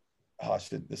 Oh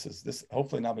shit! This.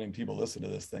 Hopefully, not many people listen to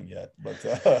this thing yet. But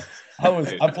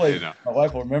I played. My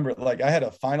wife will remember. Like I had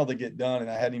a final to get done, and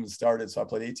I hadn't even started, so I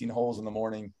played 18 holes in the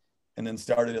morning, and then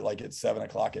started it like at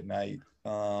 7:00 at night.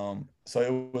 So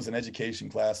it was an education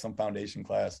class, some foundation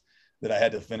class that I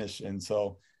had to finish. And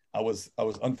so I was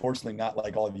unfortunately not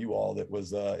like all of you all that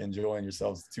was enjoying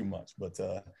yourselves too much. But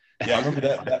yeah, I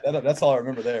remember that's all I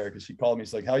remember there, because she called me.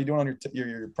 She's like, "How are you doing on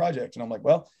your project?" And I'm like,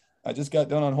 "Well, I just got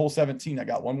done on hole 17. I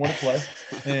got one more to play,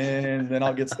 and then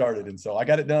I'll get started." And so I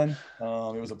got it done.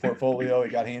 It was a portfolio.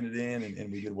 It got handed in,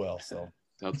 and we did well. So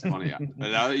that's funny. But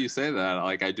now that you say that,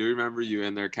 like, I do remember you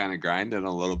in there kind of grinding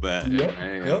a little bit. Yep,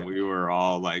 And we were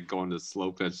all like going to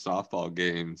slow pitch softball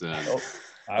games, and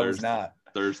I was not.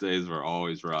 Thursdays were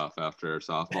always rough after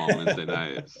softball on Wednesday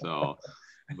night. So,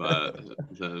 but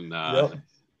then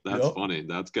that's funny.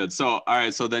 That's good. So, all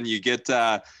right. So then you get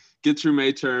through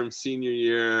May term, senior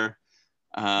year.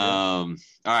 All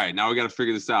right, now we got to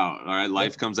figure this out. All right.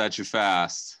 Life comes at you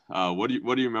fast. What do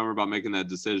you remember about making that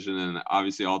decision, and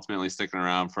obviously ultimately sticking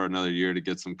around for another year to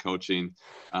get some coaching?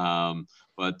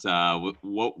 But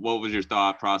what was your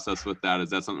thought process with that? Is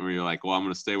that something where you're like, well, I'm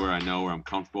going to stay where I know, where I'm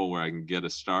comfortable, where I can get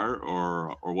a start,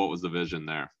 or what was the vision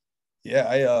there? Yeah,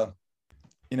 I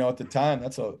at the time, I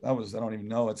don't even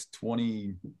know, it's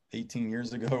 18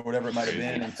 years ago or whatever it might have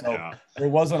been. And so there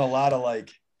wasn't a lot of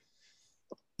like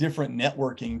different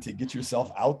networking to get yourself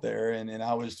out there. And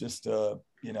I was just, a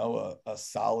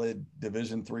solid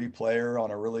Division III player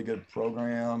on a really good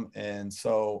program. And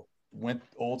so went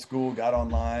old school, got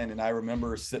online. And I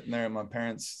remember sitting there in my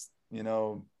parents',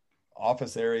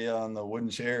 office area on the wooden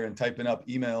chair and typing up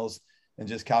emails and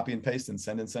just copy and paste and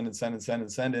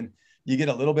sending. You get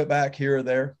a little bit back here or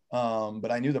there.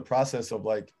 But I knew the process of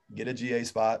like, get a GA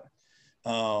spot,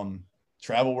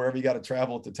 travel wherever you got to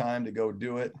travel at the time to go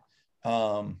do it.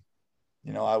 I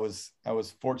was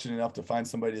fortunate enough to find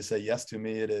somebody to say yes to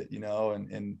me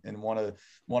and want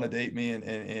to date me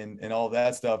and all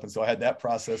that stuff. And so I had that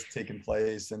process taking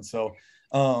place. And so,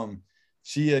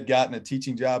 she had gotten a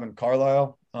teaching job in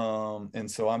Carlisle.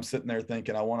 And so I'm sitting there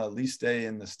thinking, I want to at least stay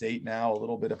in the state now a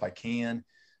little bit if I can.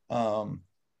 And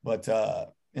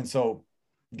so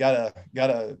got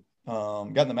in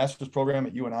the master's program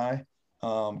at UNI.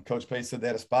 Coach Pace said they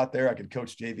had a spot there. I could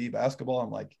coach JV basketball.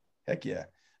 I'm like, heck yeah.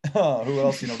 Who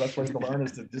else, best place to learn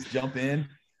is to just jump in.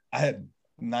 I had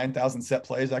 9,000 set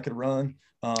plays I could run.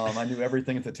 I knew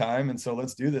everything at the time. And so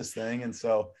let's do this thing. And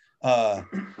so,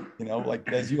 like,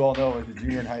 as you all know, as a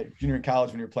junior in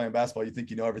college, when you're playing basketball, you think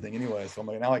you know everything anyway. So I'm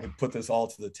like, now I can put this all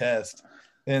to the test.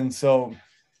 And so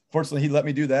fortunately he let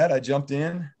me do that. I jumped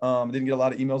in, didn't get a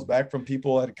lot of emails back from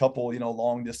people. I had a couple,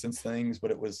 long distance things, but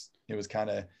it was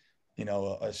kind of,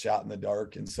 a shot in the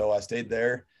dark. And so I stayed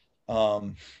there,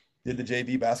 did the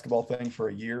JV basketball thing for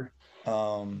a year,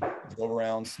 drove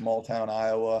around small town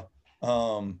Iowa,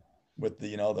 with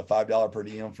the $5 per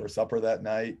diem for supper that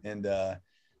night. And,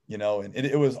 and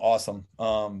it was awesome.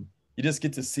 You just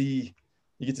get to see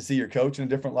your coach in a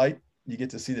different light. You get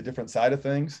to see the different side of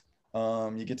things.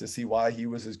 You get to see why he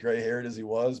was as gray haired as he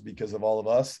was because of all of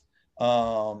us.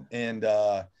 Oliver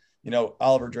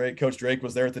Drake, Coach Drake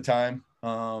was there at the time,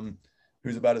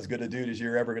 who's about as good a dude as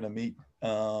you're ever going to meet.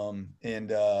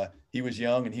 He was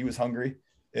young and he was hungry.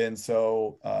 And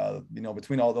so,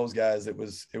 between all those guys, it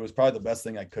was probably the best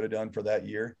thing I could have done for that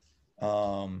year.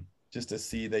 Just to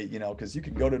see that, cause you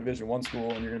can go to Division I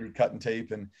school and you're going to be cutting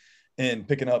tape and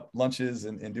picking up lunches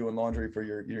and doing laundry for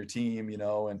your team,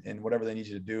 and whatever they need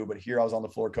you to do. But here I was on the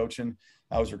floor coaching,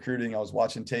 I was recruiting, I was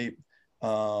watching tape,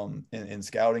 and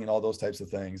scouting and all those types of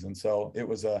things. And so it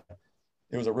was a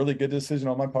really good decision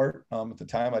on my part. At the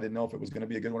time, I didn't know if it was going to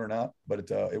be a good one or not,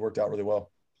 but it worked out really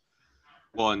well.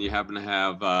 Well, and you happen to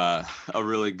have a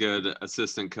really good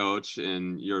assistant coach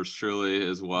in yours truly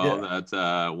as well. Yeah.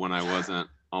 That when I wasn't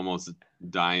almost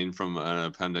dying from an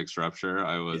appendix rupture,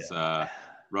 I was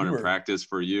running practice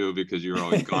for you because you were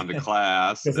always gone to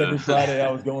class. Because every Friday I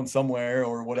was going somewhere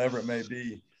or whatever it may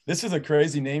be. This is a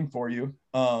crazy name for you.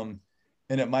 And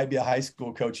it might be a high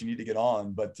school coach you need to get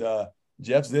on, but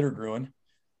Jeff Zittergruen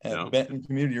at Benton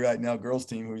Community right now, girls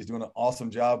team, who he's doing an awesome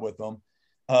job with them.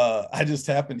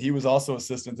 He was also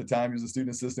assistant at the time. He was a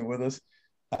student assistant with us.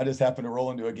 I just happened to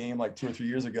roll into a game like 2 or 3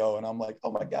 years ago, and I'm like,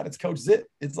 oh my God, it's Coach Zit.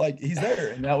 It's like, he's there.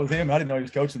 And that was him. I didn't know he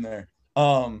was coaching there.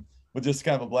 But just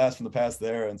kind of a blast from the past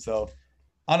there. And so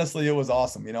honestly, it was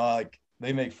awesome.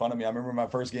 They make fun of me. I remember my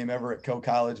first game ever at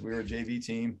College. We were a JV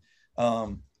team.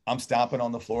 I'm stomping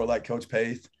on the floor like Coach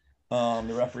Pace.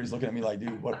 The referee's looking at me like,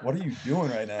 dude, what are you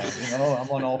doing right now? I'm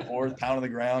on all fours, pounding the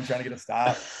ground, trying to get a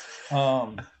stop.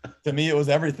 To me, it was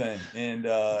everything. And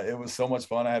it was so much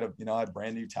fun. I had a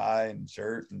brand new tie and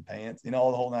shirt and pants,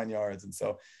 all the whole 9 yards. And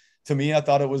so to me, I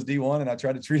thought it was D1 and I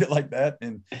tried to treat it like that.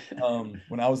 And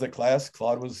when I was at class,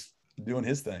 Claude was doing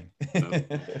his thing.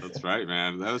 That's right,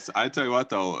 man. I tell you what,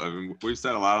 though, I mean, we've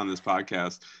said a lot on this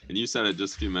podcast, and you said it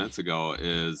just a few minutes ago,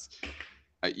 is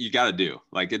you got to do,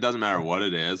 like, it doesn't matter what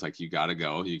it is. Like, you got to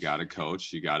go, you got to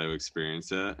coach, you got to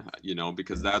experience it,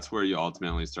 because that's where you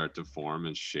ultimately start to form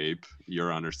and shape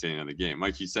your understanding of the game.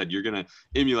 Like you said, you're going to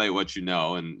emulate what you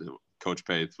know, and Coach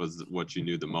Pace was what you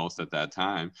knew the most at that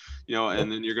time,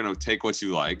 and then you're going to take what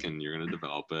you like and you're going to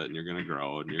develop it and you're going to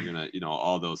grow and you're going to,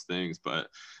 all those things. But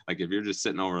like, if you're just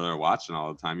sitting over there watching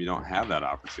all the time, you don't have that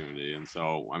opportunity. And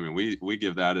so, I mean, we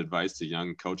give that advice to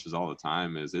young coaches all the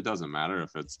time, is it doesn't matter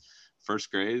if it's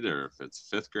first grade or if it's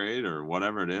fifth grade or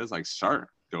whatever it is, like,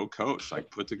 go coach, like,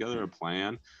 put together a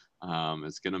plan.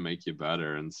 It's going to make you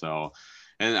better. And so,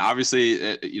 and obviously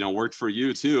it, worked for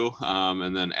you too.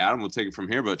 And then Adam will take it from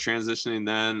here, but transitioning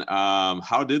then,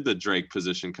 how did the Drake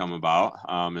position come about?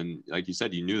 And like you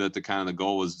said, you knew that the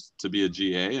goal was to be a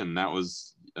GA, and that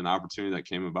was an opportunity that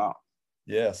came about.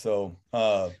 Yeah. So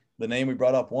the name we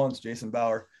brought up once, Jason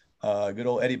Bauer, good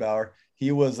old Eddie Bauer,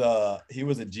 he was a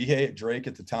GA at Drake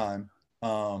at the time.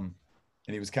 And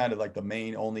he was kind of like the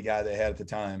main only guy they had at the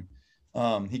time.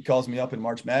 He calls me up in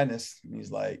March Madness, and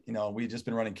he's like, we just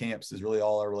been running camps is really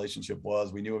all our relationship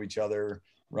was. We knew of each other,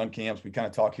 run camps. We kind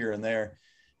of talk here and there.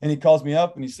 And he calls me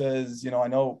up and he says, I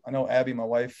know Abby, my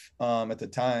wife, at the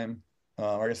time,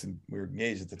 I guess we were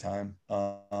engaged at the time.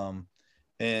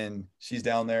 And she's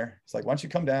down there. It's like, why don't you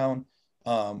come down,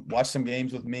 watch some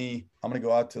games with me. I'm going to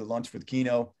go out to lunch with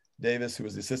Keno Davis, who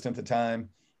was the assistant at the time.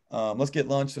 Let's get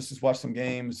lunch. Let's just watch some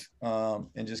games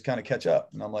and just kind of catch up.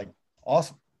 And I'm like,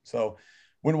 awesome. So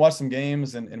went and watched some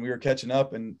games and we were catching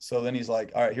up. And so then he's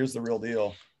like, all right, here's the real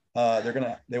deal.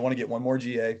 They want to get one more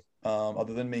GA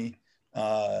other than me.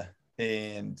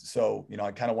 And so,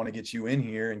 I kind of want to get you in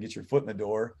here and get your foot in the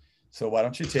door. So why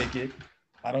don't you take it?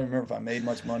 I don't remember if I made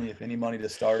much money, if any money to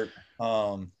start.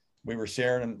 We were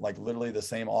sharing like literally the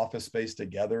same office space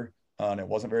together. And it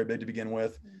wasn't very big to begin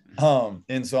with.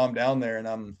 And so I'm down there and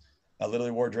I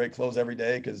literally wore Drake clothes every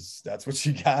day because that's what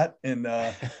she got. And,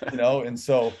 and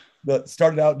so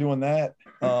started out doing that.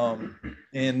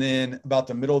 And then about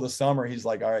the middle of the summer, he's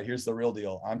like, all right, here's the real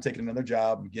deal. I'm taking another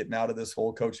job. I'm getting out of this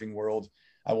whole coaching world.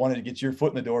 I wanted to get your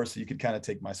foot in the door so you could kind of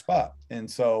take my spot. And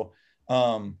so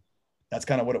that's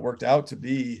kind of what it worked out to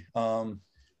be. And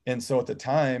so at the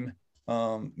time,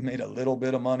 made a little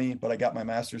bit of money, but I got my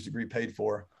master's degree paid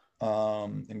for.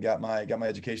 And got my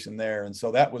education there. And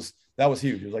so that was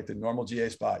huge. It was like the normal GA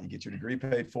spot. You get your degree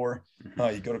paid for,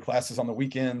 you go to classes on the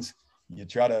weekends, you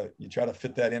try to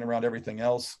fit that in around everything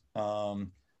else.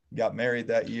 Got married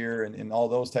that year and all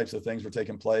those types of things were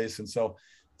taking place. And so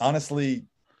honestly,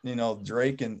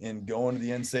 Drake and going to the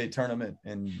NCAA tournament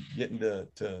and getting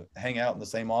to hang out in the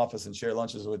same office and share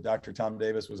lunches with Dr. Tom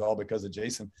Davis was all because of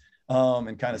Jason,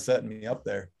 and kind of setting me up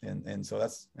there. And so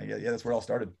that's where it all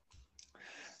started.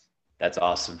 That's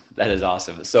awesome. That is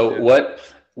awesome. So what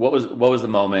was the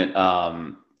moment?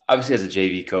 Obviously as a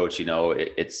JV coach,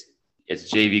 it's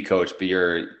JV coach, but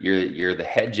you're the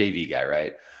head JV guy,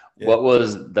 right? Yeah. What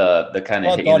was the kind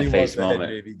of hit you in the face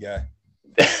moment? Head JV guy.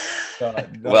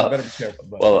 Better be careful,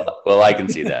 well, I can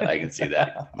see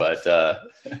that. But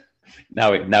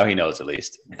now he knows at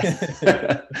least.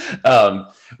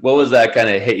 What was that kind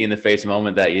of hit you in the face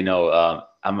moment that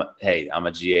I'm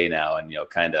a GA now, and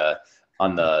kind of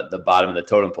on the bottom of the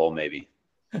totem pole, maybe?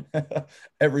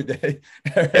 Every day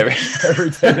they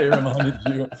reminded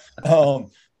you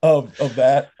of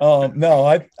that. No,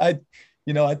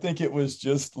 I think it was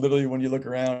just literally when you look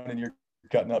around and you're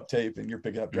cutting up tape and you're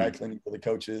picking up dry cleaning for the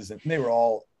coaches, and they were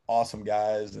all awesome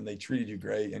guys and they treated you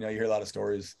great. You hear a lot of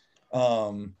stories that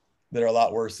are a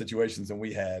lot worse situations than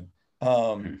we had.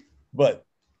 But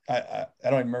I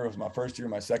don't even remember if it was my first year,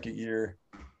 my second year.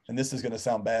 And this is going to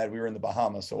sound bad. We were in the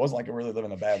Bahamas, so it wasn't like I'm really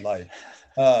living a bad life.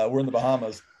 We're in the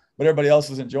Bahamas, but everybody else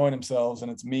is enjoying themselves.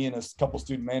 And it's me and a couple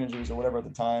student managers or whatever at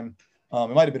the time. It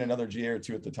might've been another GA or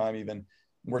two at the time. Even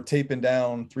we're taping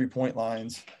down 3-point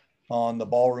lines on the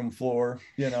ballroom floor,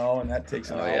 and that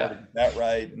takes an hour to get that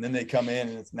right. And then they come in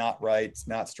and it's not right. It's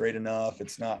not straight enough.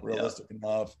 It's not realistic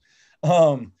enough.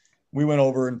 We went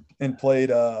over and played,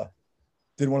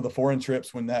 did one of the foreign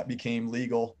trips when that became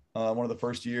legal, one of the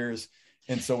first years.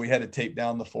 And so we had to tape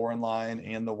down the foreign line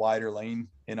and the wider lane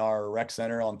in our rec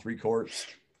center on 3 courts.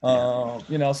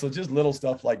 So just little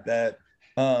stuff like that.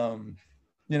 And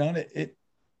it,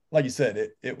 like you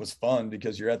said, it was fun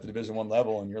because you're at the Division I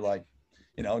level and you're like,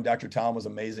 Dr. Tom was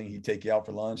amazing. He'd take you out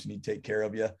for lunch and he'd take care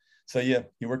of you. So you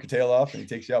work your tail off and he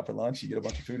takes you out for lunch. You get a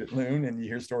bunch of food at Loon and you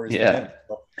hear stories. Yeah.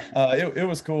 So, it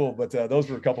was cool, but those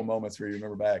were a couple moments where you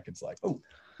remember back. It's like, oh,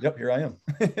 yep, here I am.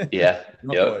 Yeah.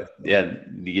 Yep. Yeah.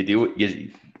 You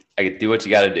do. Like, do what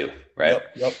you got to do, right?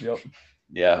 Yep.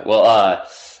 Yeah. Well,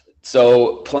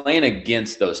 so playing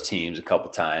against those teams a couple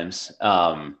times,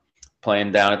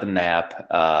 playing down at the Nap.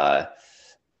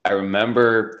 I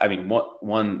remember. I mean,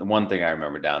 one thing I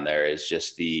remember down there is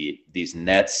just these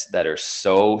nets that are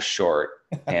so short,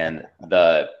 and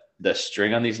the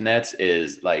string on these nets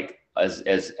is like as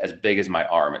big as my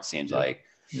arm. It seems like.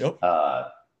 Yep.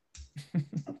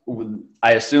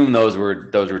 I assume those were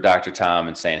Dr. Tom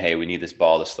and saying, "Hey, we need this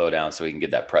ball to slow down so we can get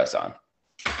that press on."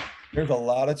 There's a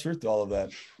lot of truth to all of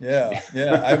that. Yeah.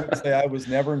 I would say I was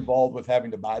never involved with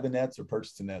having to buy the nets or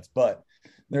purchase the nets, but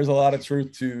there's a lot of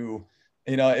truth to,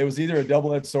 it was either a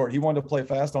double-edged sword. He wanted to play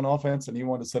fast on offense and he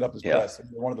wanted to set up his press.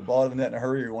 He wanted the ball to the net in a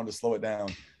hurry or he wanted to slow it down.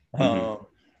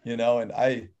 And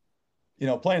I,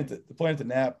 playing at the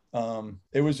Nap,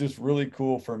 it was just really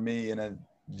cool for me. And then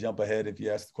jump ahead if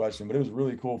you ask the question, but it was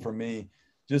really cool for me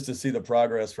just to see the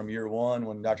progress from year one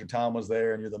when Dr. Tom was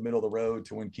there and you're the middle of the road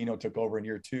to when Keno took over in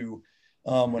year two,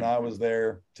 when I was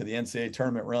there, to the NCAA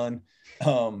tournament run,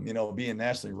 being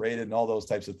nationally rated and all those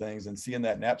types of things, and seeing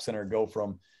that Nap Center go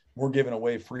from we're giving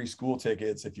away free school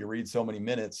tickets if you read so many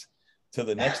minutes to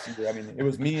the next year. I mean, it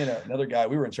was me and another guy,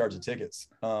 we were in charge of tickets.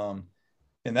 And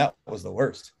that was the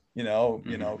worst,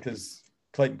 because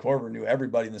Clayton Corver knew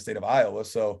everybody in the state of Iowa.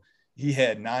 So he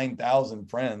had 9,000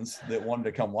 friends that wanted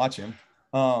to come watch him.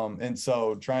 And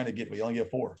so trying to we only get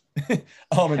 4 and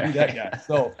be that guy.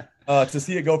 So to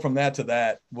see it go from that to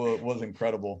that was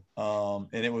incredible.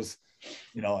 And it was,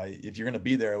 if you're going to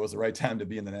be there, it was the right time to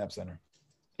be in the Nap Center.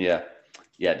 Yeah,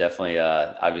 definitely.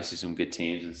 Obviously some good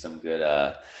teams and some good,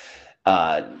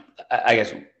 I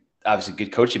guess, obviously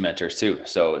good coaching mentors too.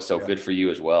 So good for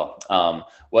you as well.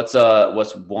 What's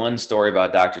one story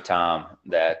about Dr. Tom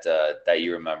that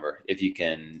you remember, if you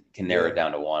can narrow it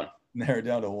down to one? Narrow it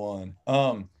down to one.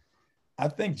 I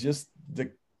think just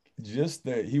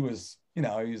that he was,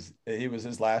 he was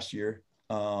his last year.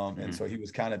 And so he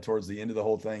was kind of towards the end of the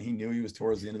whole thing. He knew he was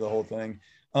towards the end of the whole thing.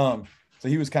 So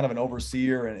he was kind of an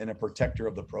overseer and a protector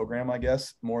of the program, I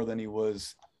guess, more than he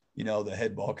was, the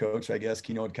head ball coach. I guess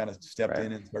Keno had kind of stepped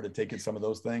in and started taking some of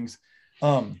those things.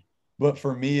 But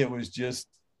for me, it was just,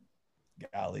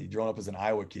 golly, growing up as an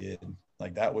Iowa kid,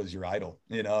 like that was your idol.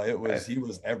 He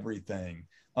was everything.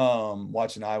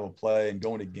 Watching Iowa play and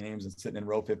going to games and sitting in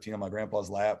row 15 on my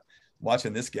grandpa's lap,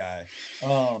 watching this guy.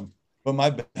 But my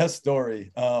best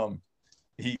story,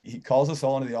 he calls us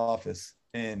all into the office,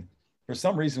 and for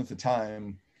some reason at the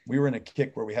time we were in a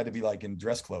kick where we had to be like in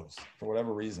dress clothes for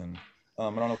whatever reason. I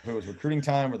don't know if it was recruiting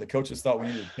time or the coaches thought we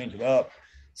needed to change it up.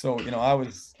 So,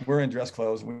 we're in dress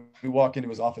clothes. We walk into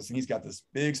his office and he's got this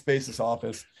big spacious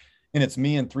office, and it's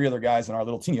me and 3 other guys in our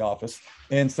little teeny office.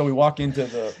 And so we walk into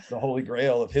the holy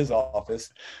grail of his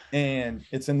office, and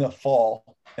it's in the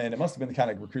fall, and it must've been the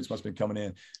kind of recruits must've been coming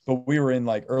in, but we were in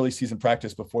like early season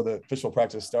practice before the official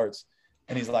practice starts.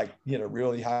 And he's like, he had a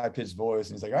really high pitched voice.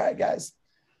 And he's like, all right, guys,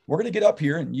 we're going to get up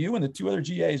here, and you and the 2 other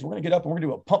GAs, we're going to get up and we're going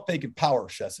to do a pump, fake, and power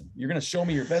session. You're going to show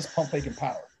me your best pump, fake, and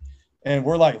power. And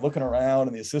we're like looking around,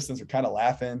 and the assistants are kind of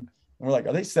laughing. And we're like,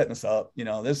 are they setting us up?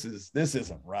 This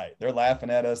isn't right. They're laughing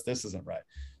at us. This isn't right.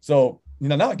 So,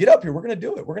 now get up here. We're going to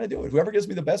do it. We're going to do it. Whoever gives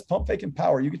me the best pump, fake, and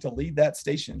power, you get to lead that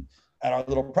station at our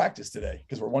little practice today,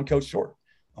 because we're 1 coach short.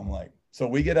 I'm like, so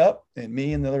we get up, and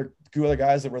me and the other 2 other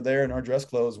guys that were there in our dress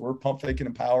clothes, we're pump, faking,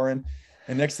 and powering.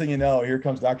 And next thing you know, here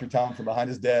comes Dr. Tom from behind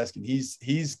his desk, and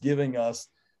he's giving us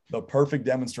the perfect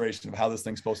demonstration of how this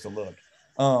thing's supposed to look.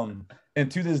 And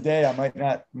to this day, I might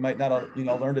not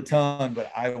learned a ton,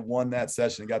 but I won that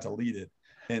session and got to lead it.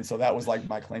 And so that was like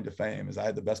my claim to fame, is I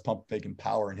had the best pump, fake, and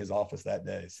power in his office that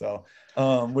day. So,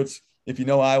 which, if you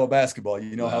know Iowa basketball,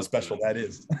 you know how special that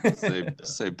is.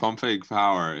 say pump, fake,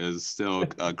 power is still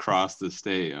across the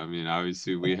state. I mean,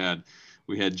 obviously we had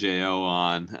Jo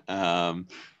on, and,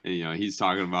 he's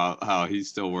talking about how he's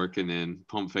still working in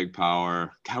pump, fake,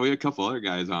 power. God, we had a couple other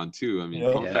guys on too. I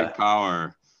mean, pump, fake,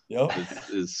 power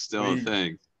is still a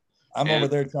thing. I'm over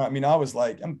there. I was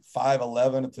like, I'm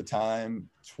 5'11" at the time,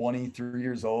 23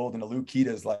 years old, and Alukita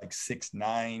is like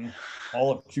 6'9",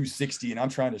 all of 260, and I'm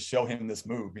trying to show him this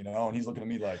move, and he's looking at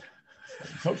me like,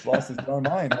 Coach lost his darn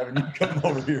mind having you come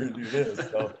over here and do this.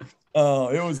 So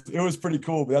it was pretty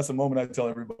cool, but that's a moment I tell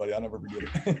everybody. I'll never forget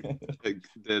it.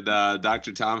 Did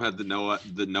Dr. Tom had the no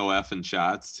effing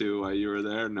shots too while you were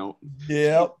there? No.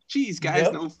 Yeah. Geez,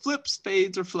 guys, no flips,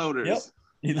 fades, or floaters. Yep.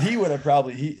 He would have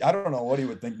probably, I don't know what he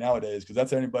would think nowadays, because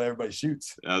that's everybody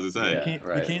shoots. I was gonna say,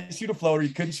 you can't shoot a floater,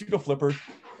 you couldn't shoot a flipper,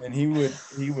 and he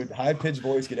would high pitched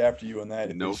voice get after you on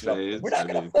that. No fades. We're not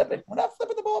gonna flip it. We're not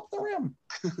flipping the go up the rim.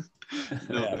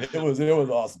 No, Yeah, it was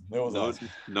awesome. It was awesome.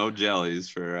 No jellies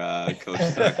for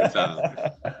Coach Dr.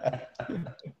 Tom.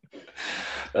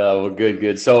 Well,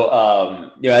 good. So,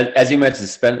 as you mentioned,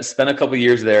 spent a couple of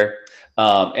years there,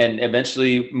 and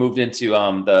eventually moved into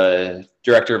the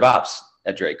director of ops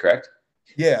at Drake, correct?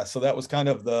 Yeah. So that was kind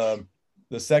of the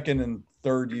second and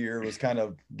third year was kind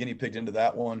of guinea pigged into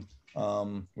that one.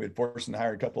 We had fortunate to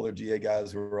hire a couple of GA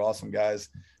guys who were awesome guys.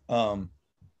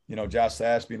 Josh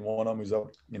Sash being one of them, who's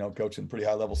up, coaching pretty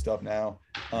high level stuff now.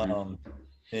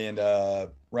 And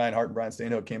Ryan Hart and Brian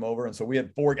Stanhope came over. And so we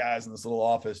had 4 guys in this little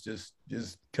office,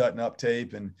 just cutting up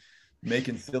tape and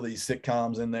making silly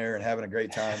sitcoms in there and having a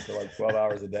great time for like 12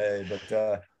 hours a day.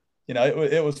 But,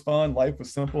 it was fun. Life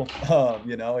was simple.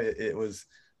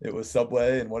 It was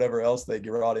Subway and whatever else they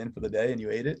brought in for the day, and you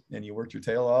ate it and you worked your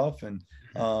tail off and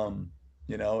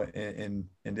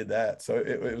did that. So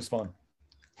it was fun.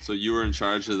 So you were in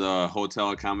charge of the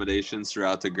hotel accommodations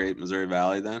throughout the Great Missouri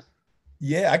Valley then?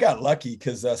 Yeah, I got lucky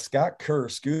because Scott Kerr,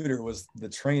 Scooter, was the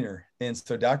trainer. And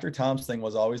so Dr. Tom's thing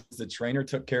was always the trainer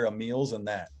took care of meals and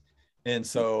that. And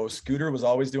so Scooter was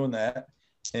always doing that.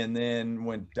 And then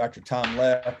when Dr. Tom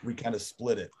left, we kind of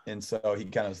split it. And so he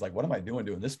kind of was like, what am I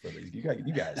doing this for these? You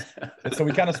guys. And so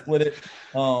we kind of split it.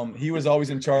 He was always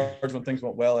in charge when things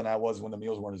went well, and I was when the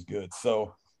meals weren't as good.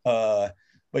 So,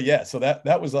 but yeah, so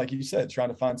that was, like you said, trying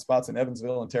to find spots in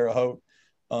Evansville and Terre Haute,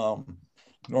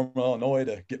 Normal, Illinois,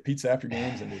 to get pizza after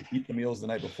games and to eat the meals the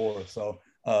night before. So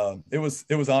it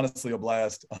was honestly a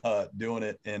blast doing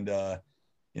it. And,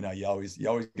 you always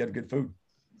get good food.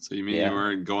 So you mean you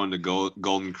weren't going to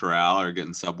Golden Corral or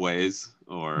getting Subways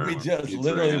or? We just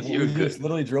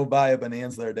literally drove by a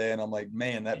Bonanza the other day, and I'm like,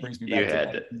 man, that brings me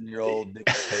back to my 10-year-old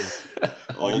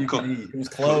all you can eat. It was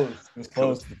closed. It was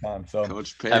closed at the time. So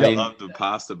Coach Payne loved the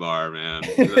pasta bar, man.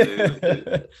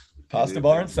 Pasta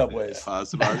bar and Subways.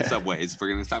 Pasta bar and Subways. We're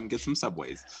gonna stop and get some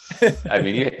Subways. I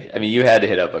mean, you had to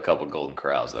hit up a couple Golden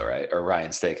Corrals though, right? Or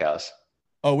Ryan Steakhouse.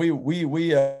 Oh, we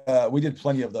did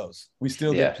plenty of those. We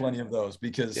still did plenty of those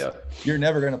because you're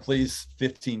never going to please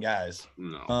 15 guys.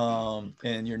 No.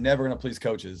 And you're never going to please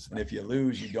coaches. And if you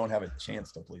lose, you don't have a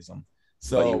chance to please them.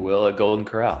 So but you will at Golden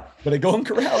Corral. But at Golden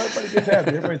Corral, everybody gets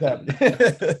happy. Everybody's happy.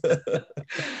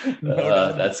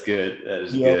 That's good. That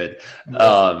is good.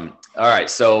 All right.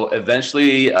 So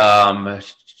eventually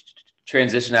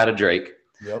transition out of Drake.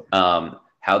 Yep.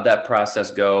 How'd that process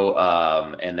go?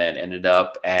 And then ended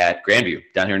up at Grandview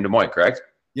down here in Des Moines, correct?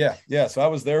 Yeah. Yeah. So I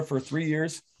was there for 3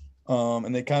 years.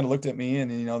 And they kind of looked at me and,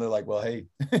 they're like, well, hey,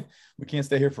 we can't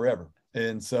stay here forever.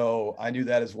 And so I knew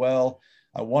that as well.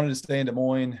 I wanted to stay in Des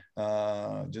Moines,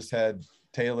 just had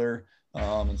Taylor.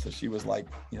 And so she was like,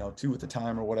 2 at the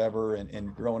time or whatever,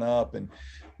 and growing up and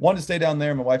wanted to stay down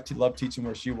there. My wife loved teaching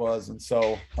where she was. And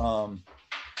so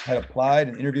had applied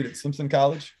and interviewed at Simpson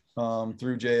College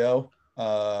through JO.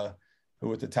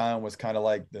 Who at the time was kind of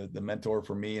like the mentor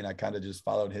for me. And I kind of just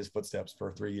followed his footsteps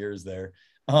for 3 years there.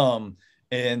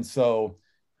 And so,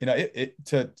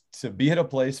 to be at a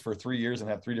place for 3 years and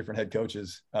have 3 different head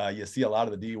coaches, you see a lot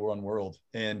of the D1 world.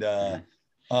 And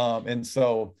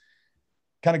so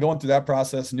kind of going through that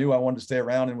process, knew I wanted to stay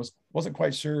around and wasn't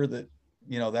quite sure that,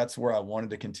 that's where I wanted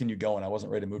to continue going. I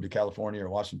wasn't ready to move to California or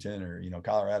Washington or,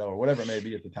 Colorado or whatever it may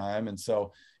be at the time. And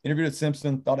so interviewed at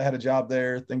Simpson, thought I had a job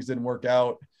there. Things didn't work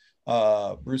out.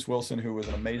 Bruce Wilson, who was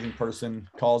an amazing person,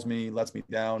 calls me, lets me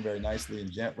down very nicely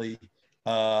and gently.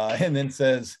 And then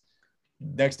says,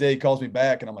 next day he calls me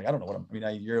back and I'm like, I don't know what I don't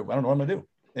know what I'm going to do.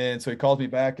 And so he calls me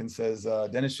back and says,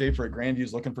 Dennis Schaefer at Grandview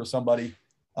is looking for somebody.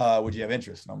 Would you have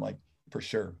interest? And I'm like, for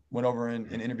sure. Went over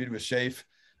and interviewed with Schaefer.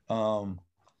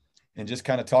 And just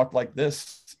kind of talked like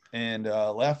this and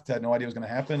left, had no idea what was going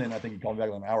to happen. And I think he called me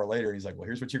back an hour later and he's like, well,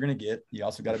 here's what you're going to get. You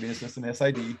also got to be an assistant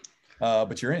SID,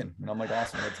 but you're in. And I'm like,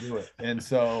 awesome, let's do it. And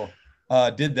so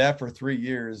did that for 3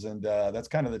 years. And that's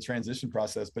kind of the transition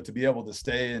process. But to be able to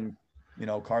stay in,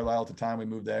 Carlisle at the time we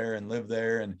moved there and live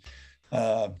there and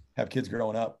have kids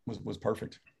growing up was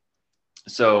perfect.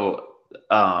 So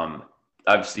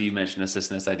obviously you mentioned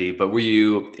assistant SID, but were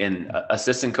you an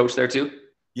assistant coach there too?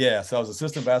 Yeah, so I was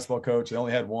assistant basketball coach. I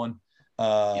only had one,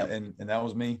 and that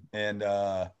was me, and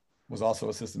was also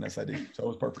assistant SID. So it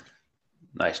was perfect.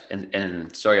 Nice.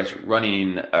 And so I guess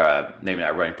running, maybe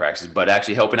not running practices, but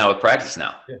actually helping out with practice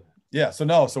now. Yeah. So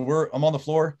I'm on the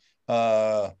floor,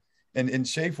 and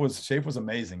Schaefer was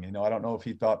amazing. I don't know if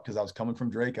he thought because I was coming from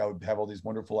Drake, I would have all these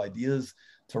wonderful ideas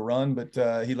to run, but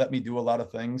he let me do a lot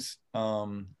of things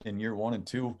in year 1 and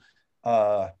 2.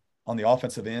 On the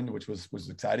offensive end, which was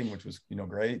exciting, which was,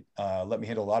 great. Let me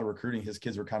handle a lot of recruiting. His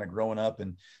kids were kind of growing up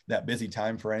in that busy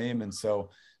time frame. And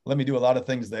so let me do a lot of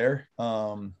things there.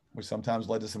 which sometimes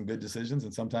led to some good decisions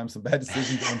and sometimes some bad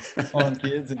decisions on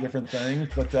kids and different things.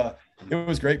 But it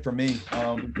was great for me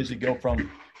because you go from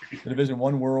the Division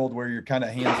I world where you're kind of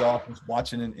hands off, just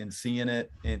watching and seeing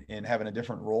it and having a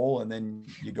different role. And then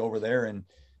you go over there and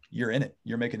you're in it.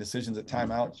 You're making decisions at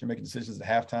timeouts. You're making decisions at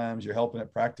half times. You're helping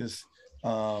at practice.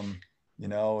 You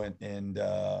know, you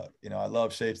know, I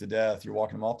love Shapes to death. You're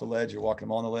walking them off the ledge. You're walking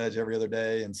them on the ledge every other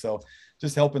day. And so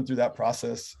just helping through that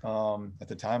process. At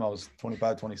the time I was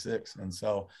 25, 26. And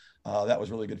so that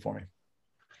was really good for me.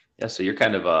 Yeah. So you're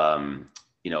kind of,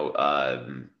 you know,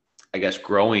 I guess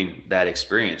growing that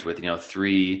experience with, you know,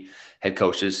 3 head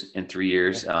coaches in 3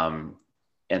 years. And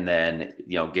then,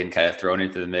 you know, getting kind of thrown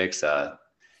into the mix,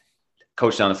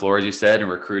 coaching on the floor, as you said, and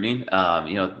recruiting.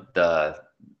 You know, the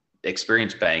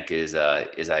experience bank is I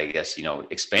guess, you know,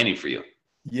 expanding for you.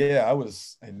 Yeah,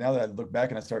 and now that I look back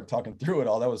and I start talking through it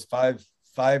all, that was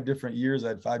five different years. I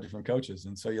had 5 different coaches.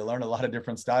 And so you learn a lot of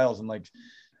different styles. And like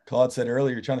Claude said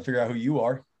earlier, you're trying to figure out who you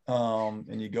are.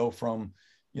 And you go from,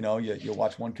 you know, you'll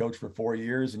watch one coach for 4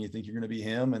 years and you think you're going to be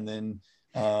him. And then,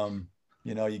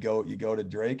 you know, you go to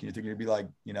Drake and you think you're gonna be like,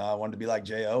 you know, I wanted to be like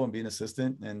J.O. and be an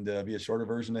assistant and be a shorter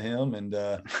version of him and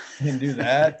do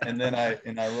that. And then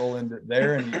I roll into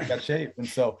there and you got Shape. And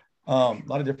so a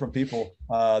lot of different people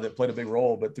that played a big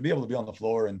role, but to be able to be on the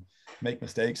floor and make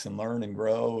mistakes and learn and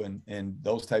grow and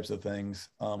those types of things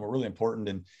were really important.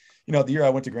 And, you know, the year I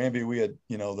went to Granby, we had,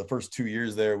 you know, the first 2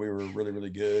 years there, we were really,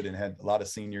 really good and had a lot of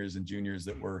seniors and juniors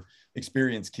that were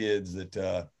experienced kids that,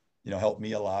 you know, helped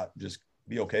me a lot, just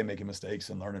be okay making mistakes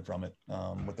and learning from it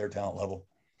with their talent level.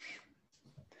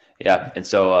 Yeah. And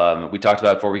so we talked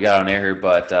about it before we got on air here,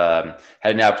 but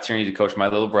had an opportunity to coach my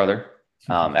little brother,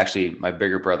 actually my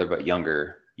bigger brother, but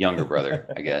younger brother,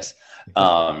 I guess.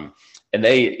 And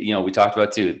they, you know, we talked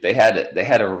about too, they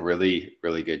had a really,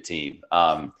 really good team.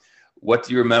 What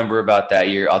do you remember about that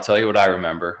year? I'll tell you what I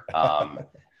remember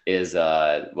is,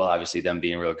 well, obviously them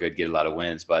being real good, get a lot of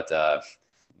wins, but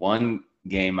one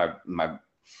game,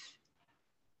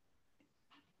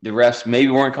 the refs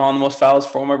maybe weren't calling the most fouls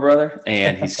for my brother,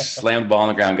 and he slammed the ball on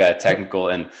the ground, got a technical,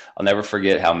 and I'll never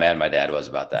forget how mad my dad was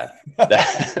about that.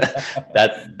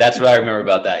 That's what I remember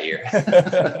about that year.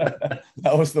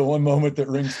 That was the one moment that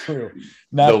rings true.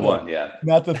 Not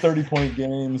the 30-point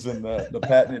games and the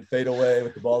patented fadeaway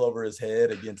with the ball over his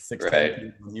head against 6'10"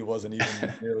 people, and he wasn't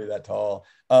even nearly that tall.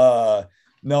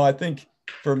 No, I think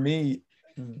for me,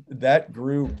 that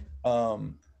group,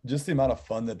 just the amount of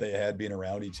fun that they had being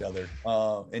around each other.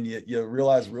 And you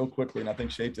realize real quickly, and I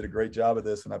think Shape did a great job of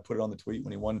this, and I put it on the tweet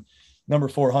when he won number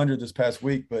 400 this past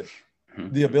week, but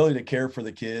the ability to care for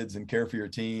the kids and care for your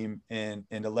team and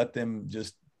to let them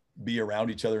just be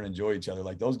around each other and enjoy each other.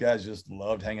 Like those guys just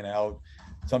loved hanging out.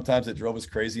 Sometimes it drove us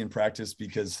crazy in practice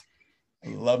because I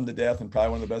love him to death and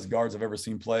probably one of the best guards I've ever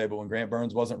seen play. But when Grant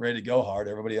Burns wasn't ready to go hard,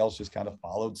 everybody else just kind of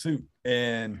followed suit,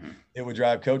 and it would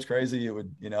drive coach crazy. It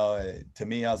would, you know, to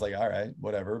me, I was like, all right,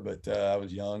 whatever. But I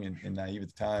was young and naive at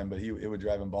the time, but it would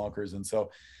drive him bonkers. And so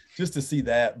just to see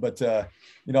that, but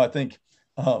you know, I think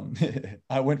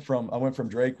I went from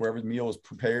Drake where every meal was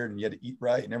prepared and you had to eat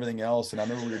right and everything else. And I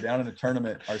remember we were down in a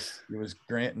tournament. It was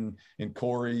Grant and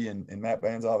Corey and Matt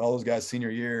Banzoff, all those guys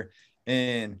senior year.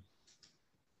 And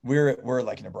we're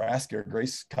like in Nebraska or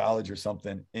Grace College or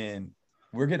something, and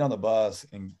we're getting on the bus,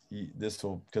 and this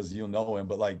will, because you'll know him,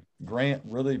 but like Grant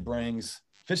really brings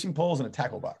fishing poles and a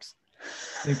tackle box.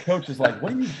 And coach is like,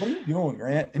 what are you doing,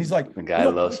 Grant? And he's like, the guy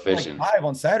loves fishing. Like 5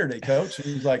 on Saturday, coach. And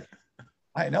he's like,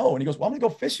 I know. And he goes, well, I'm gonna go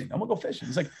fishing.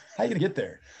 He's like, how are you gonna get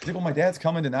there? He's like, well, my dad's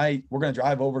coming tonight. We're gonna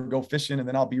drive over, go fishing, and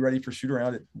then I'll be ready for shoot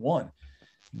around at 1.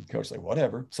 And coach's like,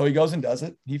 whatever. So he goes and does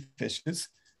it. He fishes.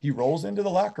 He rolls into the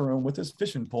locker room with his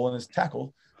fishing pole and his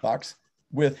tackle box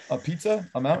with a pizza,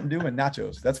 a Mountain Dew, and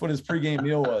nachos. That's what his pregame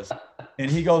meal was. And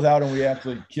he goes out and we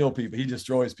absolutely kill people. He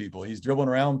destroys people. He's dribbling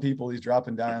around people. He's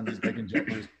dropping dimes. He's making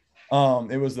jumpers.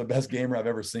 It was the best gamer I've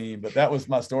ever seen. But that was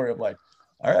my story of like,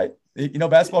 all right, you know,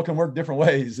 basketball can work different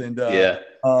ways. And it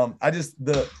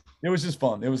was just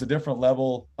fun. It was a different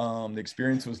level. The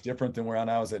experience was different than when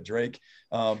I was at Drake.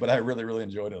 But I really, really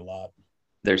enjoyed it a lot.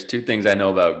 There's 2 things I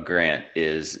know about Grant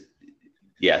is,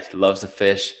 he loves to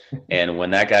fish. And when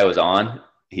that guy was on,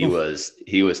 he was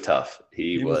tough.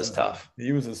 He was tough.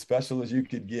 He was as special as you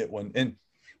could get and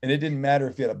it didn't matter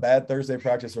if he had a bad Thursday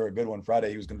practice or a good one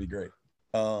Friday, he was going to be great.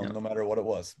 No matter what it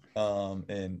was.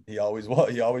 And he always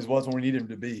was when we needed him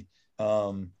to be.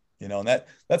 You know, and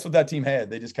that's what that team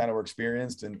had. They just kind of were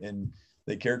experienced and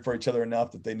they cared for each other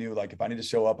enough that they knew, like, if I need to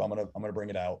show up, I'm gonna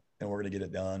bring it out and we're gonna get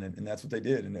it done. And that's what they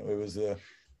did. And it was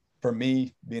for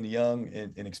me, being young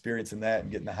and experiencing that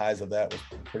and getting the highs of that was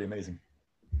pretty amazing.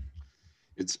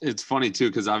 It's funny too,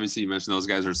 because obviously you mentioned those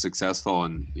guys are successful,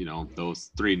 and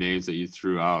those three names that you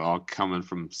threw out all coming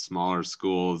from smaller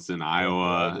schools in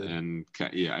Iowa, and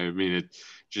I mean it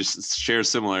just shares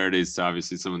similarities to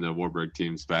obviously some of the Warburg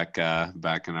teams back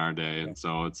in our day, and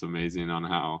so it's amazing on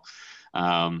how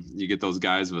you get those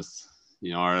guys with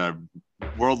are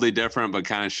worldly different but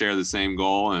kind of share the same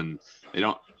goal, and they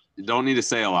don't need to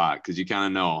say a lot because you kind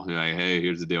of know. You're like, hey,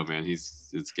 here's the deal, man.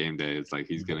 It's game day. It's like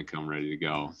he's gonna come ready to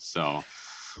go. So.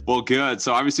 Well, good.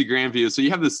 So obviously Grandview. So you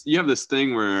have this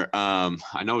thing where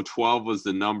I know 12 was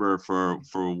the number for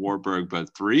Wartburg,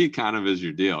 but 3 kind of is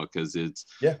your deal because it's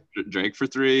Drake for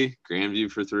 3,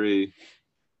 Grandview for 3,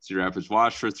 Cedar Rapids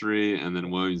Wash for 3, and then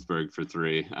Williamsburg for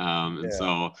 3. And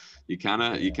so you kind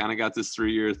of got this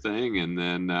 3-year thing, and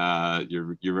then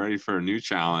you're ready for a new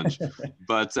challenge.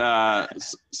 But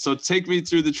so take me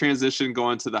through the transition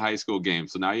going to the high school game.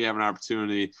 So now you have an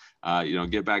opportunity,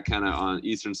 get back kind of on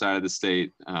eastern side of the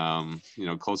state,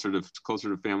 closer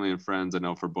to family and friends. I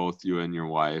know for both you and your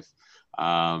wife.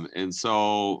 And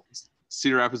so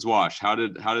Cedar Rapids Wash, how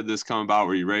did this come about?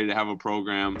 Were you ready to have a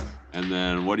program? And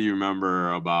then what do you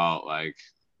remember about like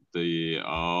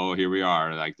here we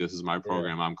are, like this is my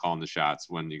program, I'm calling the shots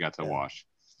when you got to Wash?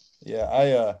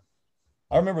 I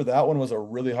remember that one was a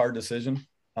really hard decision.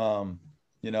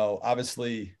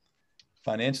 Obviously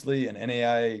financially an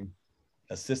NAI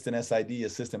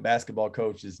assistant basketball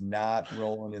coach is not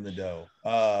rolling in the dough.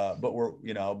 But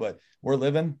we're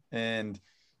living and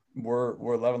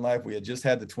we're loving life. We had just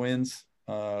had the twins,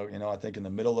 I think in the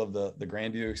middle of the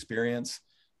Grandview experience,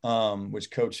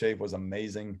 which Coach Shape was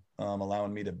amazing,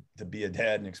 allowing me to be a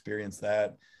dad and experience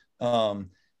that,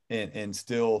 and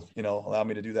still, allow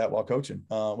me to do that while coaching,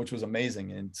 which was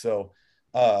amazing. And so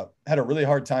had a really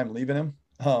hard time leaving him.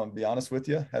 Be honest with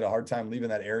you, had a hard time leaving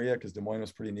that area because Des Moines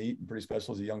was pretty neat and pretty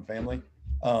special as a young family.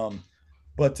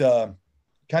 But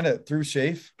kind of through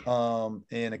Shafe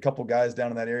and a couple guys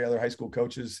down in that area, other high school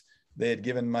coaches, they had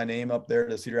given my name up there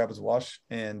to Cedar Rapids Wash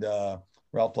and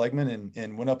Ralph Plegman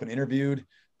and went up and interviewed.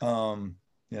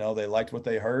 They liked what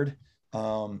they heard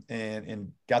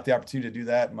and got the opportunity to do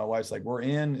that. And my wife's like, we're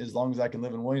in as long as I can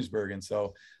live in Williamsburg. And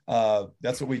so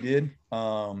that's what we did.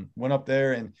 Went up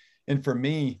there and for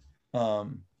me,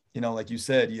 like you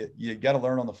said, you got to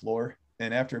learn on the floor.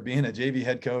 And after being a JV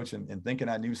head coach and thinking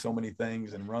I knew so many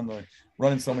things and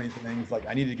running so many things, like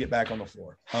I needed to get back on the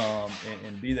floor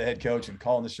and be the head coach and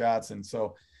calling the shots. And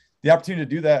so the opportunity to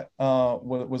do that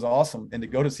was awesome. And to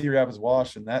go to Cedar Rapids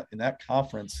Wash in that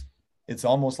conference, it's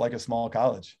almost like a small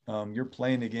college. You're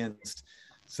playing against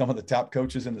some of the top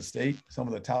coaches in the state, some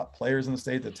of the top players in the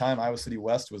state. At the time, Iowa City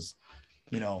West was,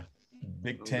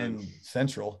 Big Ten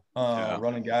Central,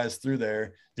 running guys through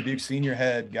there. Dubuque senior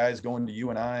head guys going to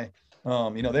UNI.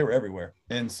 They were everywhere.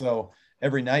 And so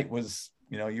every night was,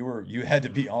 you had to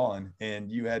be on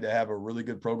and you had to have a really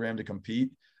good program to compete.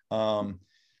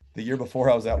 The year before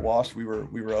I was at Wash, we were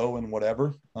 0 and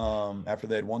whatever. After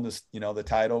they had won this, the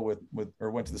title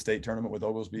or went to the state tournament with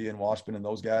Oglesby and Washburn and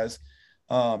those guys.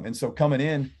 And so coming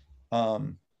in,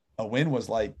 a win was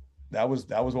like, that was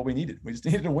what we needed. We just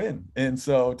needed to win. And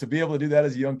so to be able to do that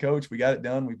as a young coach, we got it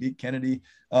done. We beat Kennedy,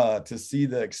 to see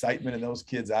the excitement in those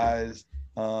kids' eyes.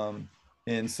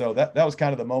 And so that was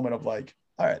kind of the moment of like,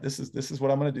 all right, this is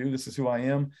what I'm going to do. This is who I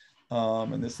am.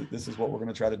 And this is what we're going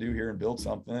to try to do here and build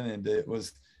something. And it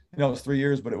was, it was 3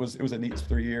 years, but it was a neat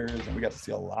 3 years, and we got to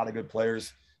see a lot of good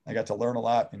players. I got to learn a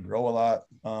lot and grow a lot,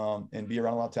 and be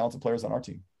around a lot of talented players on our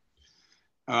team.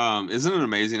 Isn't it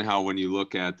amazing how when you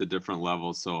look at the different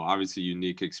levels, so obviously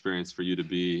unique experience for you to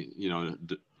be,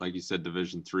 like you said,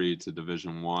 Division III to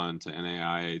Division I to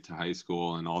NAIA to high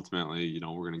school, and ultimately,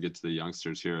 we're going to get to the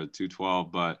youngsters here at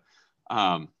 212, but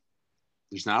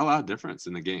there's not a lot of difference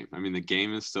in the game. I mean, the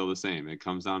game is still the same. It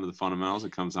comes down to the fundamentals.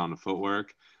 It comes down to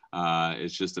footwork.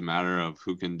 It's just a matter of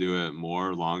who can do it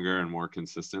more, longer, and more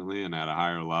consistently and at a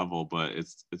higher level, but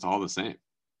it's all the same.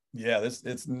 Yeah,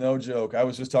 it's no joke. I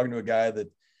was just talking to a guy that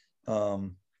I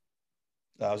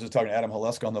was just talking to Adam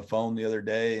Haleska on the phone the other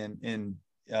day, and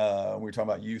we were talking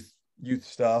about youth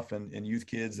stuff and youth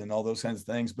kids and all those kinds of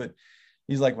things. But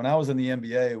he's like, when I was in the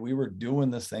NBA, we were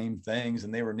doing the same things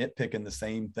and they were nitpicking the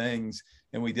same things,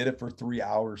 and we did it for 3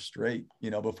 hours straight,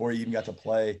 before he even got to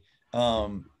play.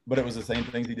 But it was the same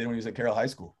things he did when he was at Carroll High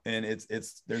School. And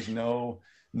there's no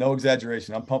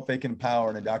exaggeration. I'm pump faking power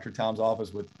in a Dr. Tom's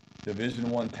office with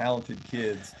Division I talented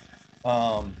kids.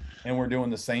 And we're doing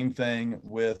the same thing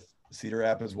with Cedar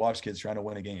Rapids Wash kids trying to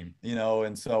win a game,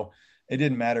 and so it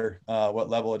didn't matter what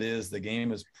level it is. The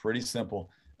game is pretty simple.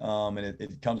 And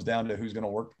it comes down to who's going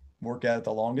to work at it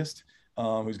the longest,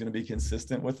 who's going to be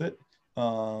consistent with it.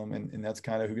 And that's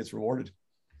kind of who gets rewarded.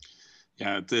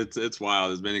 Yeah, it's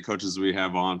wild. As many coaches we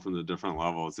have on from the different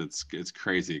levels, it's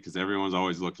crazy because everyone's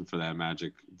always looking for the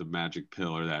magic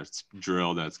pill or that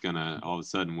drill that's gonna all of a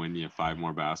sudden win you 5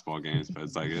 more basketball games. But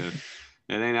it's like it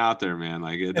ain't out there, man.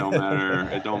 Like it don't matter.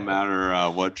 It don't matter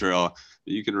what drill.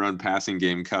 You can run passing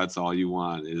game cuts all you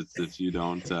want. It's if you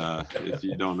don't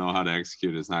know how to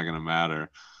execute, it's not gonna matter.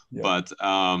 Yep. But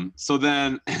so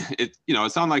then it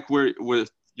sounds like we're with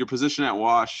your position at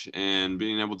Wash and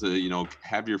being able to,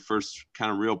 have your first kind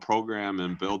of real program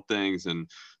and build things and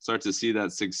start to see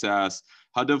that success.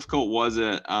 How difficult was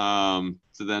it to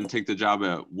then take the job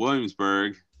at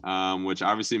Williamsburg, which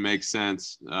obviously makes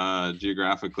sense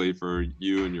geographically for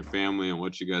you and your family and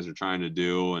what you guys are trying to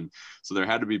do? And so there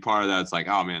had to be part of that. It's like,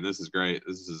 oh man, this is great.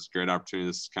 This is a great opportunity.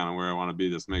 This is kind of where I want to be.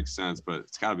 This makes sense, but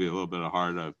it's got to be a little bit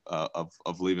hard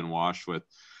of leaving Wash with,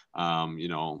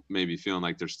 maybe feeling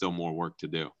like there's still more work to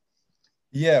do.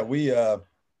 Yeah, we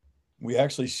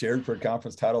actually shared for a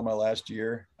conference title my last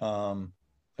year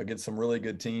against some really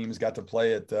good teams. Got to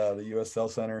play at the USL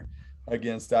Center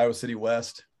against Iowa City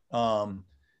West. And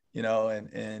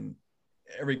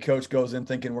every coach goes in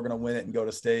thinking we're going to win it and go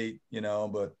to state,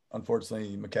 but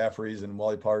unfortunately McCaffrey's and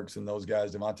Wally Parks and those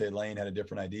guys, Devontae Lane, had a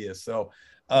different idea. So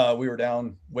we were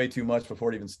down way too much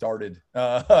before it even started.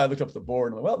 I looked up at the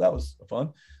board and went, well, that was fun.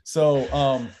 So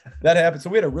that happened. So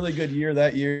we had a really good year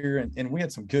that year, and we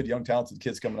had some good young talented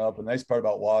kids coming up. And the nice part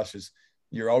about Wash is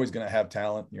you're always going to have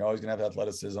talent. You're always going to have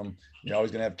athleticism. You're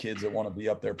always going to have kids that want to be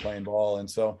up there playing ball. And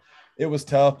so it was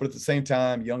tough, but at the same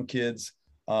time, young kids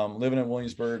living in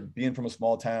Williamsburg, being from a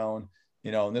small town,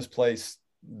 in this place,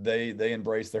 they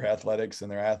embrace their athletics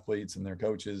and their athletes and their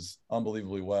coaches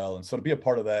unbelievably well. And so to be a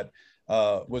part of that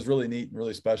was really neat and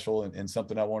really special and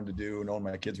something I wanted to do knowing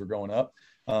my kids were growing up.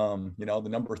 The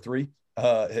number 3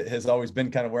 has always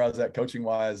been kind of where I was at coaching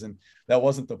wise, and that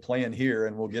wasn't the plan here,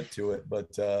 and we'll get to it. But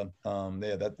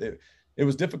it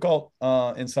was difficult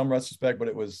in some retrospect, but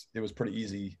it was pretty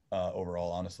easy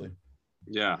overall, honestly.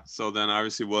 Yeah. So then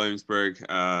obviously Williamsburg,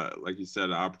 like you said,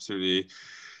 an opportunity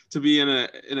to be in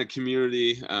a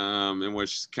community in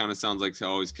which kind of sounds like it's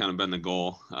always kind of been the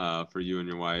goal for you and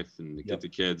your wife and to get the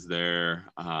kids there.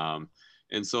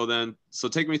 And so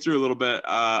take me through a little bit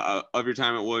of your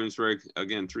time at Williamsburg.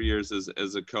 Again, 3 years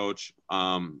as a coach,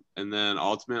 and then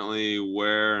ultimately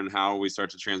where and how we start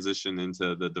to transition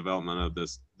into the development of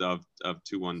this of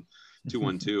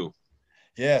 212.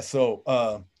 Yeah.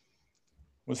 So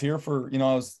was here for I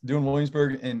was doing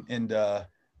Williamsburg and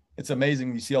it's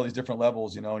amazing. You see all these different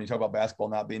levels, and you talk about basketball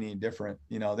not being any different.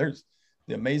 There's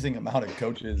the amazing amount of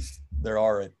coaches there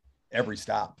are at every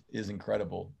stop is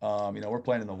incredible. We're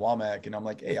playing in the WAMAC, and I'm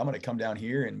like, hey, I'm going to come down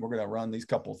here and we're going to run these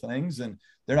couple things, and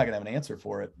they're not going to have an answer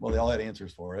for it. Well, they all had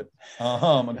answers for it,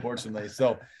 unfortunately.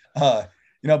 So, but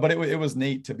it was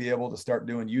neat to be able to start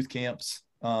doing youth camps,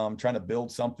 trying to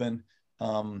build something.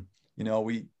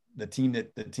 The team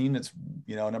that's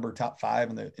number top 5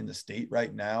 in the state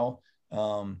right now.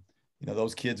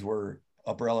 Those kids were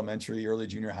upper elementary, early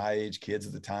junior high age kids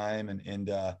at the time,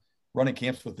 and running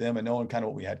camps with them and knowing kind of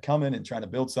what we had coming and trying to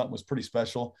build something was pretty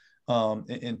special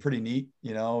and pretty neat,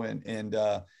 and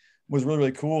was really,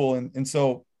 really cool. And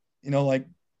so, like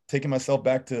taking myself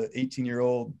back to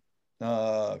 18-year-old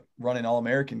running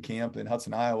All-American camp in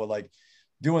Hudson, Iowa, like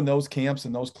doing those camps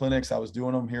and those clinics. I was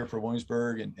doing them here for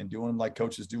Williamsburg and doing them like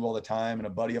coaches do all the time. And a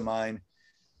buddy of mine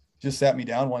just sat me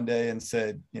down one day and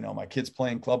said, my kid's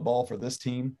playing club ball for this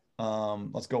team.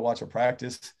 Let's go watch a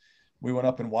practice. We went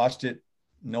up and watched it.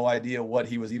 No idea what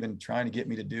he was even trying to get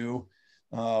me to do.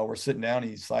 We're sitting down.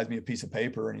 He slides me a piece of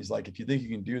paper and he's like, if you think you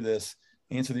can do this,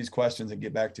 answer these questions and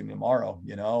get back to me tomorrow,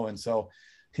 And so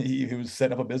he was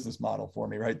setting up a business model for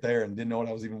me right there and didn't know what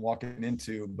I was even walking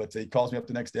into. But he calls me up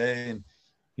the next day and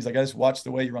he's like, I just watched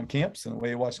the way you run camps and the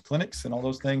way you watch clinics and all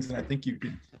those things. And I think you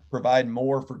could provide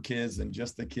more for kids than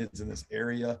just the kids in this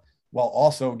area, while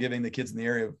also giving the kids in the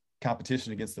area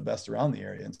competition against the best around the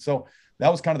area. And so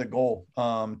that was kind of the goal.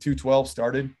 212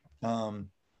 started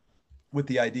with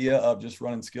the idea of just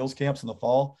running skills camps in the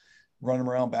fall, running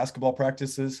around basketball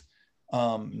practices.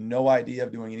 No idea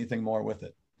of doing anything more with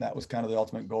it. That was kind of the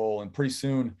ultimate goal. And pretty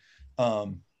soon,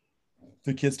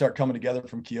 the kids start coming together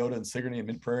from Keota and Sigourney and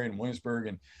Mid-Prairie and Williamsburg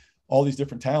and all these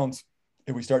different towns.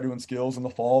 And we start doing skills in the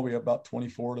fall. We have about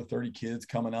 24 to 30 kids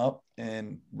coming up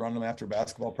and running them after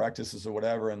basketball practices or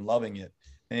whatever and loving it.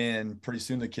 And pretty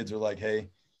soon the kids are like, hey,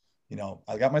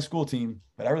 I got my school team,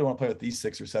 but I really want to play with these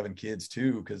 6 or 7 kids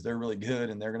too, because they're really good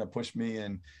and they're going to push me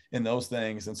in those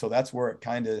things. And so that's where it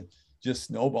kind of just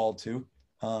snowballed to.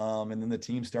 And then the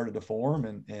team started to form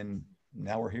and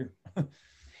now we're here.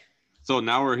 So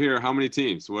now we're here. How many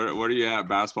teams? Where are you at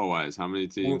basketball wise? How many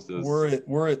teams?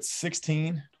 We're at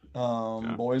 16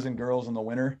 boys and girls in the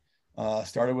winter.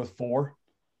 Started with 4.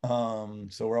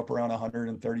 So we're up around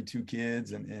 132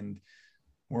 kids, and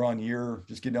we're on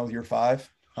just getting out with year 5.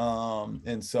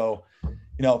 And so,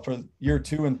 for year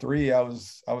 2 and 3, I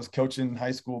was coaching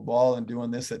high school ball and doing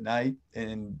this at night,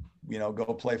 and,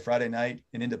 go play Friday night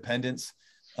in Independence,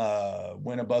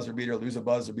 win a buzzer beater, lose a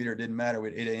buzzer beater. It didn't matter. We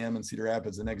had 8 a.m. in Cedar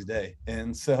Rapids the next day.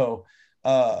 And so,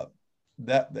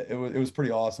 it was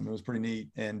pretty awesome. It was pretty neat.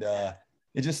 And,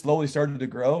 it just slowly started to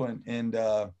grow and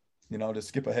to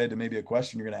skip ahead to maybe a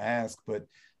question you're going to ask, but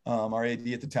our AD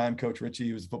at the time, Coach Ritchie,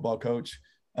 he was a football coach,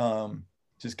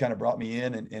 just kind of brought me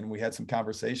in and we had some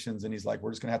conversations, and he's like,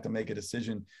 we're just going to have to make a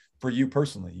decision for you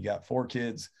personally. You got 4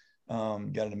 kids,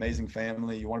 got an amazing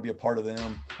family. You want to be a part of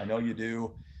them. I know you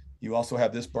do. You also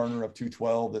have this burner of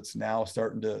 212 that's now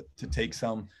starting to take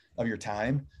some of your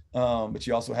time. But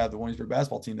you also have the Williamsburg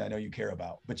basketball team that I know you care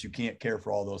about, but you can't care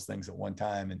for all those things at one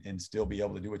time and still be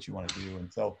able to do what you want to do.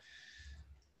 And so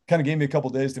kind of gave me a couple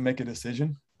of days to make a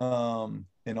decision.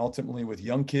 And ultimately with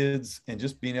young kids and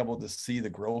just being able to see the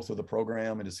growth of the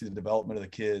program and to see the development of the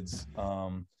kids,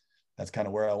 that's kind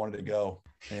of where I wanted to go.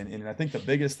 And I think the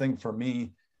biggest thing for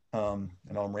me, I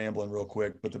know I'm rambling real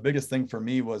quick, but the biggest thing for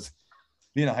me was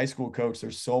being a high school coach.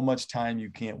 There's so much time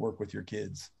you can't work with your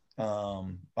kids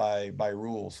by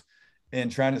rules,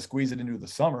 and trying to squeeze it into the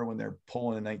summer when they're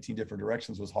pulling in 19 different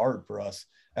directions was hard for us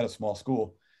at a small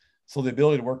school. So the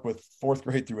ability to work with 4th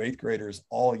grade through 8th graders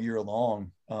all year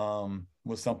long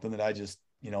was something that I just,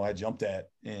 I jumped at,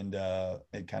 and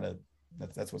it kind of,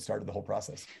 that's what started the whole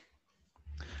process.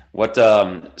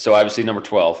 So obviously number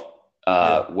 12,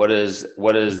 what is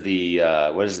the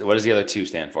other 2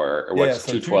 stand for, or what's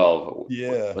 212?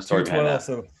 What's the story behind that?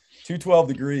 So 212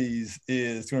 degrees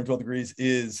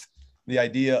is the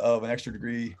idea of an extra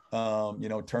degree,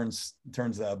 turns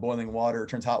boiling water,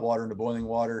 turns hot water into boiling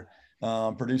water,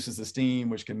 produces the steam,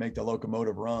 which can make the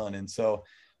locomotive run. And so,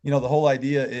 the whole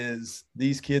idea is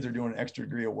these kids are doing an extra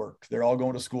degree of work. They're all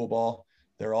going to school ball.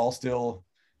 They're all still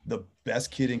the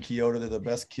best kid in Keota. They're the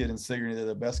best kid in Sigourney. They're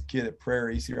the best kid at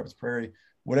Prairie, Cedar Rapids Prairie,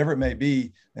 whatever it may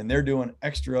be. And they're doing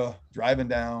extra, driving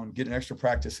down, getting extra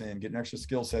practice in, getting an extra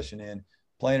skill session in,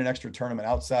 playing an extra tournament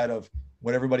outside of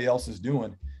what everybody else is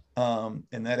doing. And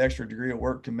that extra degree of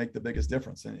work can make the biggest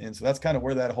difference. And so that's kind of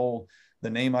where the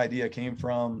name idea came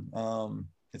from.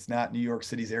 It's not New York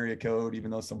City's area code, even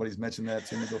though somebody's mentioned that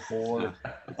to me before.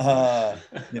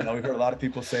 We've heard a lot of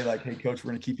people say like, hey coach,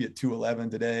 we're going to keep you at 211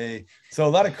 today. So a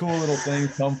lot of cool little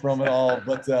things come from it all,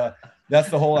 but that's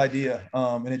the whole idea.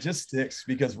 And it just sticks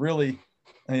because really,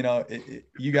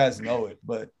 you guys know it,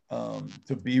 but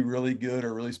to be really good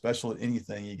or really special at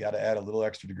anything, you got to add a little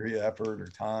extra degree of effort or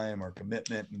time or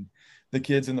commitment, and the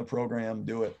kids in the program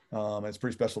do it. It's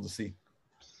pretty special to see.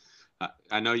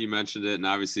 I know you mentioned it, and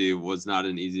obviously it was not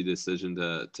an easy decision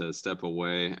to step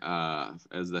away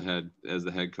as the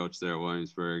head coach there at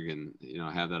Williamsburg, and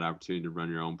have that opportunity to run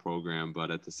your own program.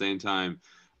 But at the same time,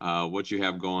 what you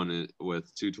have going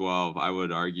with 212, I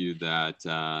would argue that,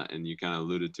 and you kind of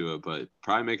alluded to it, but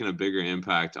probably making a bigger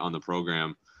impact on the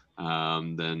program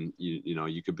than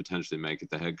you could potentially make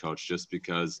at the head coach, just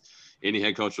because any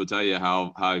head coach will tell you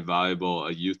how valuable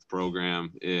a youth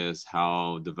program is,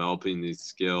 how developing these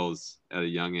skills at a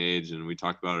young age. And we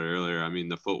talked about it earlier. I mean,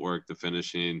 the footwork, the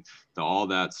finishing, all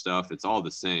that stuff, it's all the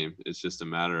same. It's just a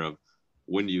matter of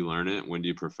when do you learn it, when do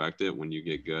you perfect it, when you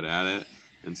get good at it.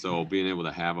 And so being able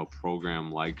to have a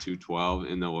program like 212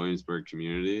 in the Williamsburg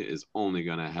community is only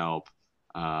going to help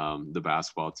the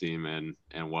basketball team and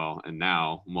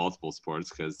now multiple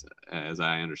sports, because as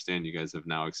I understand, you guys have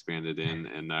now expanded in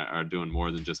and are doing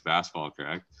more than just basketball,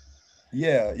 correct?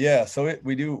 Yeah. So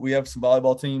we have some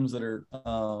volleyball teams that are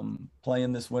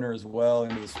playing this winter as well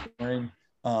into the spring.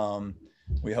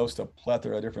 We host a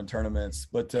plethora of different tournaments,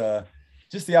 but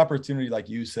just the opportunity, like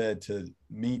you said, to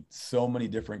meet so many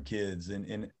different kids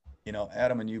and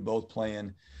Adam and you both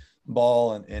playing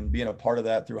ball and being a part of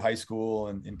that through high school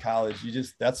and in college,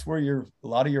 that's where a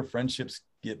lot of your friendships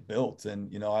get built.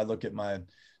 And I look at my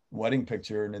wedding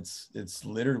picture and it's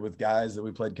littered with guys that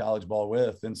we played college ball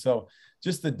with. And so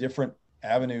just the different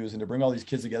avenues and to bring all these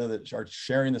kids together that are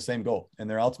sharing the same goal, and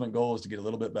their ultimate goal is to get a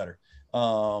little bit better.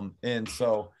 And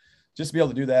so just to be able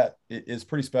to do that is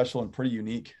pretty special and pretty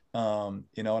unique.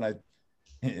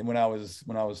 And when I was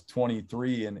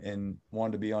 23 and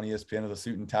wanted to be on ESPN with a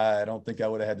suit and tie, I don't think I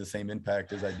would have had the same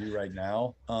impact as I do right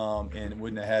now. And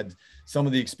wouldn't have had some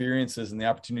of the experiences and the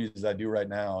opportunities I do right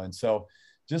now. And so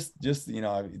just there's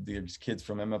kids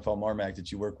from MFL Marmac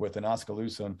that you work with in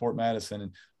Oskaloosa and Fort Madison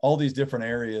and all these different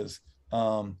areas.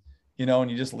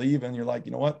 and you just leave and you're like,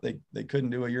 you know what, they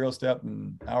couldn't do a Euro step in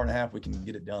an hour and a half. We can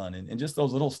get it done. And just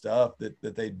those little stuff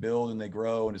that they build and they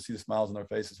grow, and to see the smiles on their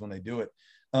faces when they do it,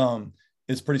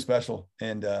 it's pretty special.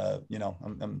 And,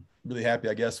 I'm really happy,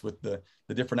 I guess, with the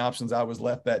different options I was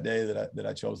left that day that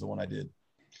I chose the one I did.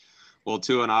 Well,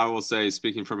 too, and I will say,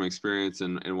 speaking from experience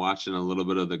and watching a little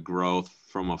bit of the growth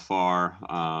from afar,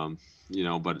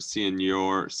 but seeing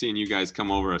you guys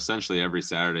come over essentially every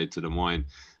Saturday to Des Moines,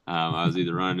 I was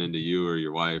either running into you or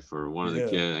your wife or one of the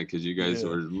kids, because you guys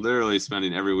were literally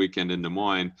spending every weekend in Des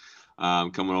Moines,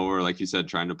 coming over, like you said,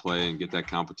 trying to play and get that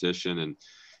competition. And,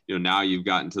 now you've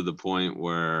gotten to the point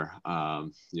where, I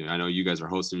know you guys are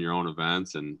hosting your own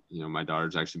events, and, my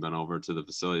daughter's actually been over to the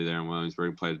facility there in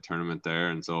Williamsburg, played a tournament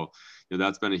there. And so,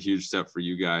 that's been a huge step for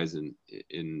you guys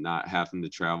in not having to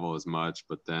travel as much,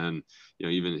 but then,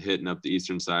 even hitting up the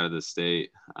eastern side of the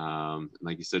state,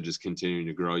 like you said, just continuing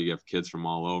to grow. You have kids from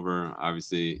all over.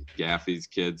 Obviously, Gaffey's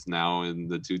kids now in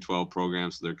the 212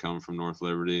 program, so they're coming from North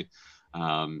Liberty.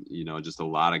 Just a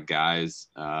lot of guys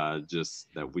just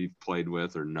that we've played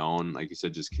with or known, like you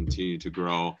said, just continue to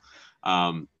grow.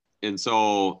 And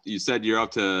so you said you're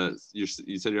up to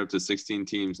 16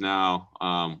 teams now.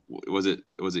 Was it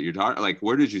your daughter? Like,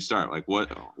 where did you start? Like,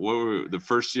 what were the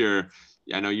first year?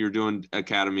 I know you're doing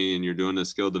academy and you're doing the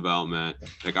skill development.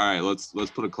 Like, all right,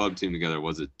 let's put a club team together.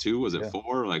 Was it 2? Was it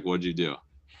 4? Like, what'd you do?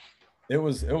 It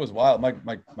was wild.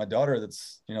 My daughter,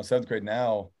 that's 7th grade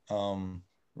now,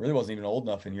 really wasn't even old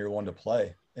enough in year 1 to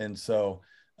play. And so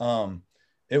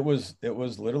it was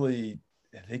literally,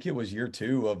 I think it was year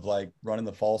 2 of like running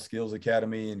the fall skills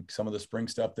academy and some of the spring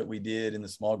stuff that we did in the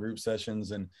small group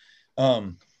sessions. And,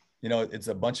 it's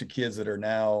a bunch of kids that are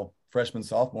now freshmen,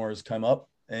 sophomores come up,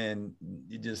 and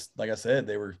you just, like I said,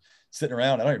 they were sitting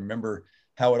around. I don't even remember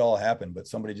how it all happened, but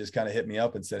somebody just kind of hit me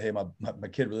up and said, hey, my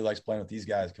kid really likes playing with these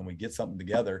guys. Can we get something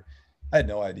together? I had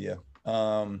no idea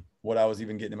what I was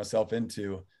even getting myself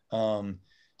into.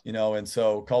 And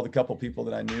so called a couple people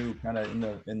that I knew kind of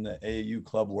in the AAU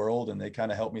club world, and they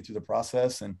kind of helped me through the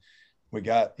process. And we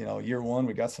got, year 1,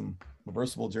 we got some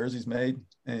reversible jerseys made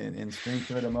and screen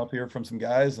printed them up here from some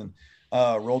guys, and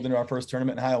rolled into our first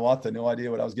tournament in Hiawatha. No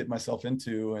idea what I was getting myself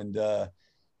into. And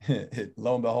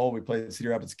lo and behold, we played Cedar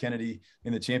Rapids Kennedy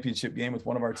in the championship game with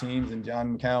one of our teams and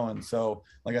John McCowan. So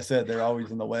like I said, they're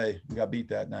always in the way. We got beat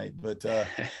that night, but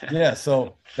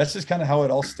so that's just kind of how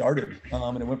it all started.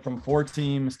 And it went from 4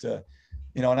 teams to,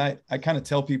 and I kind of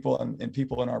tell people and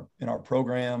people in our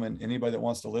program, and anybody that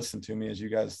wants to listen to me, as you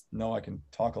guys know, I can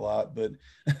talk a lot, but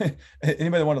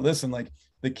anybody that want to listen, like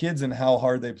the kids and how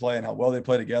hard they play and how well they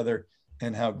play together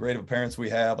and how great of parents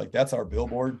we have, like that's our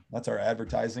billboard, that's our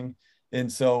advertising. And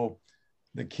so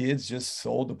the kids just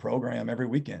sold the program every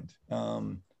weekend.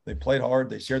 They played hard.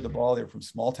 They shared the ball. They were from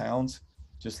small towns,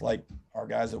 just like our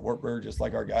guys at Wartburg, just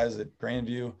like our guys at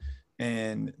Grandview.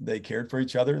 And they cared for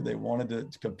each other. They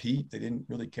wanted to compete. They didn't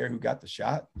really care who got the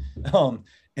shot.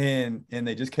 And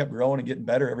they just kept growing and getting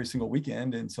better every single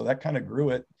weekend. And so that kind of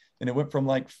grew it. And it went from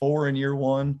like 4 in year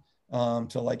 1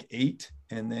 to like 8.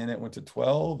 And then it went to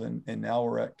 12. And now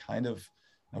we're at kind of,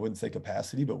 I wouldn't say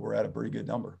capacity, but we're at a pretty good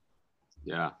number.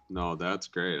 Yeah, no, that's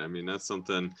great. I mean, that's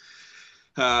something,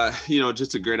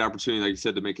 just a great opportunity, like you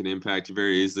said, to make an impact. You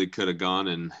very easily could have gone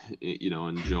and,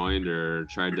 and joined or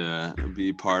tried to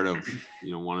be part of,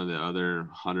 one of the other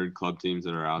 100 club teams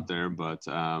that are out there. But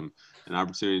an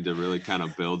opportunity to really kind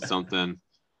of build something,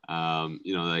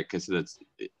 like I said,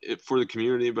 it's for the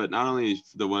community, but not only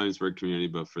the Williamsburg community,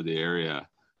 but for the area.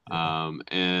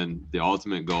 And the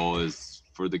ultimate goal is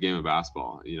for the game of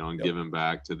basketball, and giving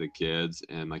back to the kids.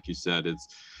 And like you said,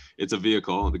 it's a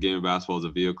vehicle. The game of basketball is a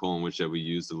vehicle in which that we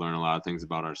use to learn a lot of things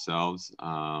about ourselves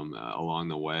along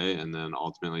the way, and then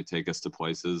ultimately take us to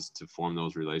places to form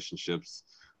those relationships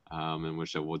in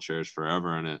which that we'll cherish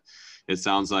forever. And it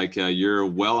sounds like you're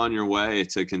well on your way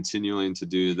to continuing to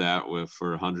do that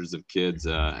for hundreds of kids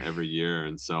every year.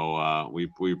 And so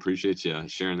we appreciate you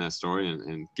sharing that story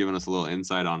and giving us a little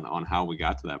insight on how we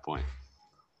got to that point.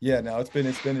 Yeah, no, it's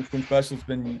been special. It's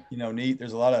been, neat.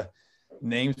 There's a lot of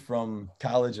names from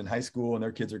college and high school, and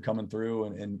their kids are coming through,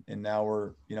 and now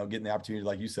we're, getting the opportunity,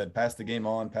 like you said, pass the game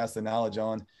on, pass the knowledge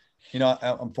on.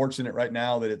 I'm fortunate right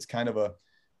now that it's kind of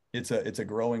it's a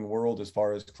growing world as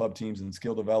far as club teams and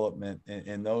skill development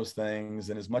and those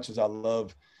things. And as much as I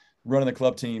love running the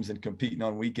club teams and competing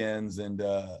on weekends and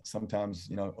sometimes,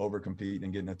 over compete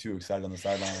and getting too excited on the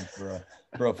sideline for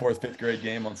a 4th, 5th grade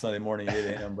game on Sunday morning at 8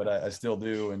 a.m., but I still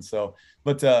do. And so,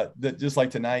 but just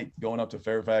like tonight, going up to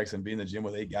Fairfax and being in the gym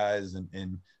with 8 guys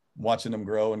and watching them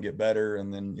grow and get better.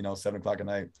 And then, 7 o'clock at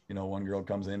night, one girl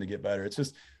comes in to get better. It's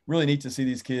just really neat to see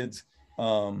these kids,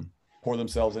 pour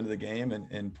themselves into the game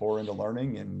and pour into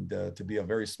learning, and to be a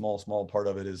very small part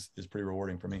of it is pretty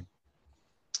rewarding for me.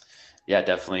 Yeah,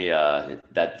 definitely.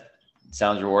 That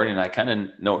sounds rewarding. I kind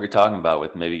of know what you're talking about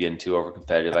with maybe getting too over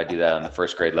competitive. I do that on the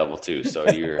first grade level too. So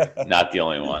you're not the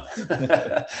only one.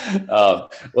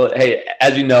 Well, hey,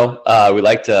 as you know, we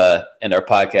like to end our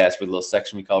podcast with a little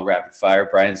section we call rapid fire.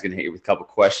 Brian's going to hit you with a couple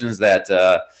questions that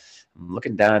I'm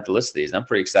looking down at the list of these. I'm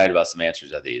pretty excited about some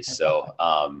answers of these. So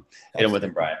hit them with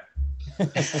him, Brian.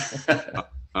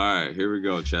 All right, here we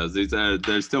go, Chaz.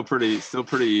 They're still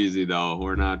pretty easy though.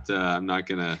 We're not. I'm not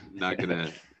gonna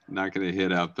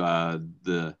hit up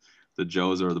the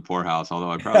Joes or the Poorhouse.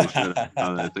 Although I probably should.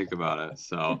 Now that I think about it.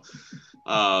 So,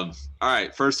 all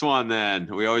right, first one.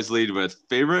 Then we always lead with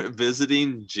favorite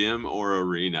visiting gym or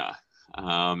arena.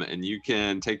 And you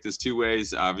can take this two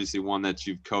ways. Obviously, one that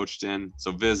you've coached in.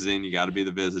 So visiting, you got to be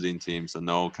the visiting team. So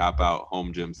no cop out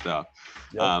home gym stuff.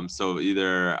 Yep. So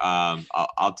either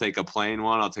I'll take a playing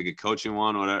one, I'll take a coaching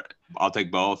one, whatever. I'll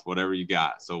take both, whatever you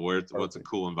got. So what's a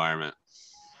cool environment?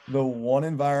 The one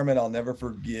environment I'll never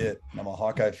forget, I'm a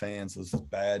Hawkeye fan, so this is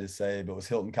bad to say, but it was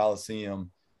Hilton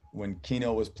Coliseum when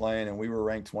Keno was playing, and we were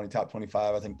ranked top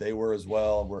 25. I think they were as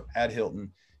well. We're at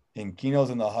Hilton, and Keno's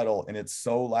in the huddle, and it's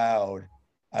so loud.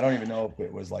 I don't even know if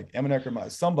it was like Eminek or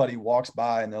somebody walks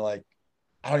by, and they're like,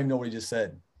 I don't even know what he just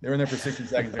said. They were in there for 60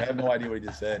 seconds. I have no idea what he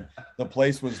just said. The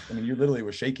place was, you literally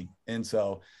was shaking. And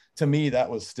so to me, that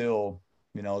was still,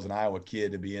 as an Iowa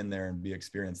kid to be in there and be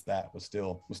experienced, that was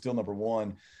still number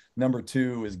one. Number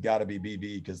two is got to be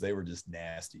BB because they were just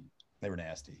nasty. They were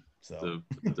nasty. So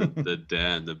the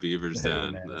den, the Beaver's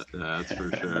den, that's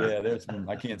for sure. Yeah,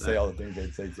 I can't say all the things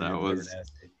they'd say to that me. Was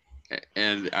nasty.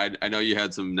 And I know you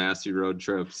had some nasty road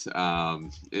trips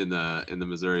in the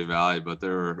Missouri Valley, but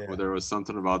there was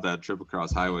something about that trip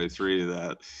across Highway 3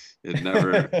 that it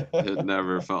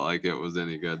never felt like it was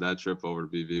any good. That trip over to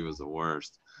BV was the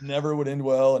worst. Never would end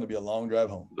well, and it'd be a long drive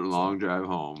home. Drive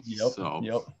home. Yep. So.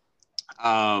 Yep.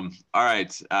 All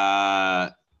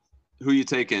right. Who you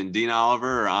taking, Dean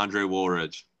Oliver or Andre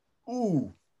Woolridge?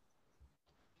 Ooh,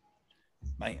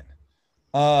 man.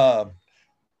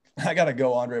 I got to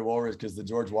go Andre Woolridge because the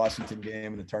George Washington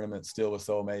game in the tournament still was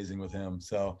so amazing with him.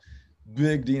 So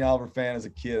big Dean Oliver fan as a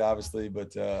kid, obviously,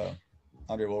 but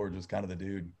Andre Woolridge was kind of the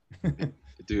dude.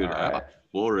 Dude, right.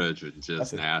 Woolridge was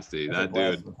just nasty. That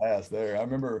dude. Pass there. I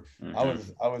remember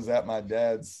I was at my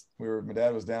dad's. My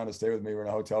dad was down to stay with me. We were in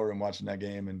a hotel room watching that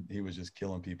game, and he was just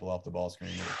killing people off the ball screen.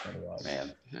 It was fun to watch.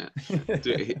 Man, yeah.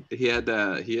 Dude, he had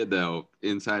the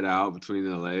inside out between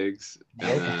the legs,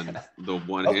 and then the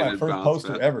one-handed bounce.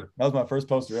 That was my first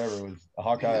poster ever. It was a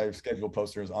Hawkeye schedule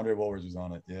poster. It was Andre Woolridge was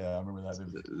on it. Yeah, I remember that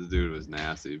dude. The dude was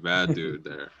nasty. Bad dude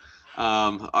there.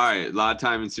 All right, a lot of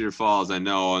time in Cedar Falls, I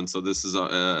know, and so this is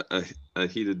a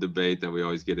heated debate that we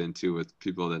always get into with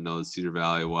people that know the Cedar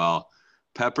Valley well.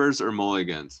 Peppers or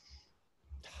mulligans?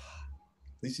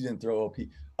 At least you didn't throw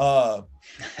OP.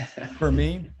 For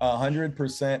me,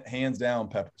 100% hands down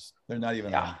Peppers. They're not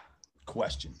even a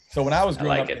question. So when I was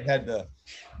growing up, they had the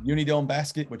Unidome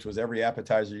basket, which was every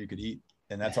appetizer you could eat,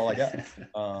 and that's all I got.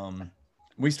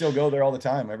 We still go there all the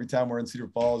time. Every time we're in Cedar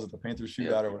Falls at the Panthers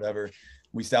shootout or whatever,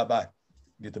 we stop by,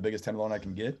 get the biggest tenderloin I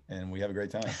can get, and we have a great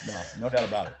time. No doubt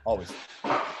about it. Always.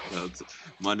 That's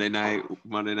Monday night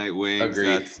wings.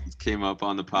 Agreed. That came up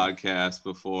on the podcast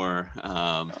before,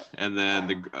 and then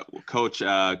the coach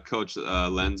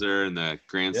Lenzer and the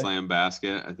Grand Slam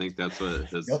basket. I think that's what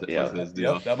his deal.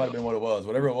 Yep, that might have been what it was.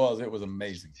 Whatever it was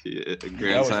amazing.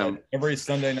 Grand Slam every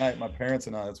Sunday night. My parents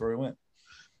and I. That's where we went.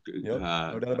 Yep,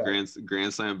 no doubt about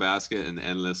Grand Slam basket and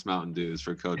endless Mountain Dews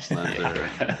for Coach Lenzer.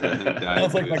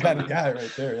 Sounds like my kind of guy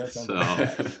right there.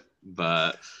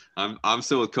 But I'm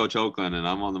still with Coach Oakland, and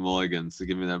I'm on the mulligans to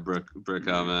give me that brick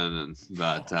oven.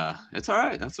 But it's all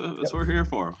right. That's what we're here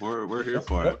for. We're here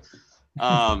for it.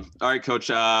 All right,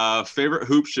 Coach. Favorite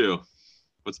hoop shoe?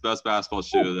 What's the best basketball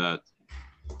shoe that?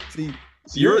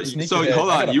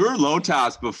 Hold on. You were low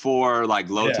tops before,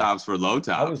 like low tops were low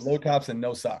tops. I was low tops and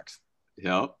no socks.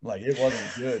 Yep. Like it wasn't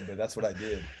good, but that's what I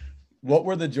did. What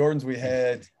were the Jordans we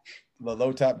had? The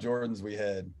low top Jordans we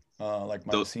had, like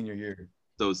my senior year.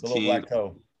 Those little black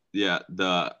toe. Yeah.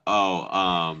 The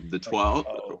 12.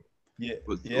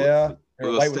 Yeah. They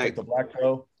were light with like the black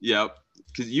toe. Yep.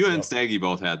 Because you and Staggy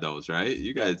both had those, right?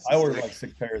 You guys. I ordered like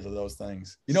 6 pairs of those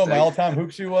things. You know what my all-time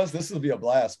hoop shoe was? This will be a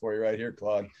blast for you right here,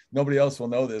 Claude. Nobody else will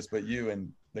know this, but you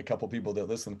and the couple people that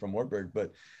listen from Wartburg.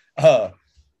 But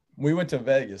we went to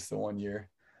Vegas the one year,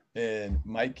 and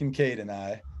Mike Kincaid and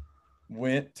I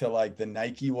went to like the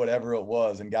Nike whatever it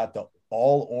was and got the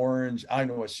all orange. I don't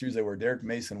know what shoes they were. Derek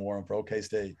Mason wore them for OK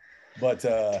State. But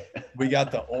we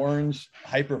got the orange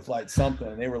Hyperflight something,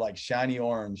 and they were like shiny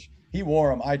orange. He wore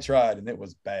them. I tried, and it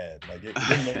was bad. Like it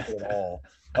didn't look good at all.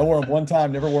 I wore them one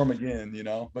time, never wore them again, you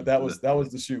know. But that was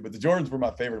the shoe. But the Jordans were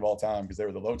my favorite of all time because they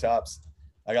were the low tops.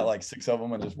 I got like 6 of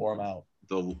them and just wore them out.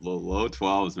 The low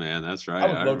 12s, man. That's right.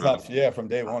 I was low tops, yeah, from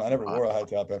day one. I never wore a high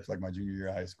top after like my junior year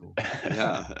of high school.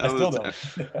 Yeah, I still don't.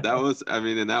 That was, I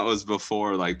mean, and that was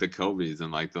before like the Kobe's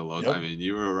and like the low. Yep. I mean,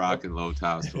 you were rocking low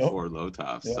tops before low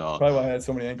tops. Yeah, so probably why I had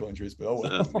so many ankle injuries, but oh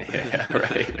well. Yeah,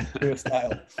 right. It was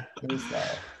style. It was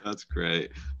style. That's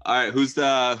great. All right, who's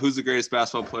the greatest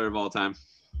basketball player of all time?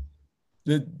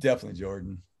 Definitely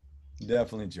Jordan.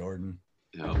 Definitely Jordan.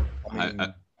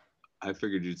 Yeah, I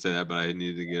figured you'd say that, but I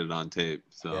needed to get it on tape.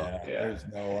 So there's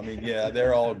no. I mean, yeah,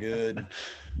 they're all good.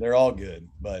 They're all good,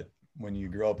 but when you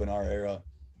grow up in our era,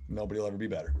 nobody will ever be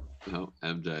better. No,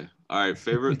 MJ. All right,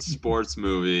 favorite sports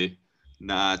movie,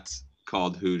 not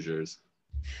called Hoosiers.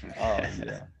 Oh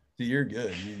yeah, see, you're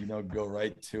good. You know, go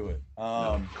right to it.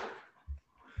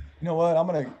 You know what? I'm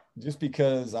gonna just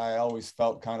because I always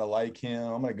felt kind of like him.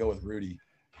 I'm gonna go with Rudy.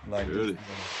 Like Rudy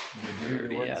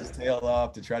worked his tail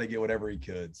off to try to get whatever he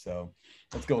could. So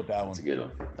let's go with that one. That's a good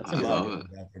one. I love it.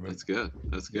 That's good.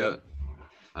 That's good.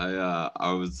 I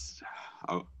was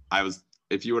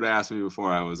if you would have asked me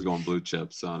before, I was going blue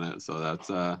chips on it. So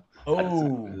that's I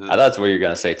thought that's what you're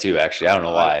gonna say too. Actually, I don't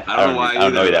know why. I don't know why. I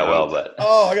don't know you that well, but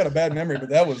I got a bad memory, but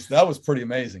that was pretty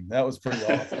amazing. That was pretty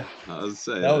awesome. I was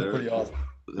saying that was pretty awesome.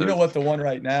 You know what the one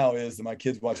right now is that my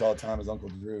kids watch all the time is Uncle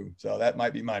Drew. So that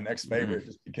might be my next favorite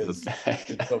just because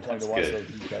it's so fun to watch those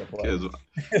two kind of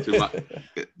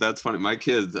play. That's funny. My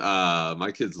kids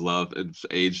love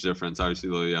age difference, obviously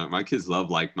a little young. My kids love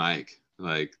like Mike.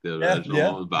 Like the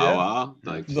original Bow Wow.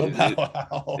 Like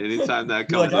anytime that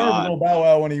comes I heard little Bow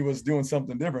Wow when he was doing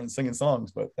something different, singing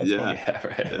songs, but that's funny.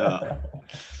 Yeah.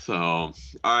 So all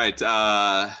right.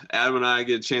 Adam and I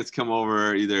get a chance to come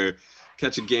over, either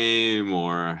catch a game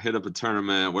or hit up a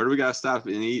tournament. Where do we gotta stop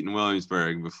and eat in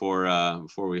Williamsburg before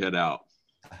we head out?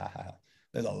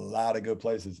 There's a lot of good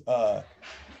places.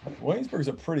 Williamsburg's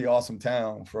a pretty awesome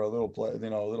town for a little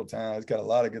town. It's got a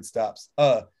lot of good stops.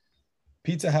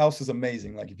 Pizza House is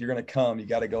amazing. Like if you're gonna come, you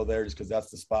got to go there just because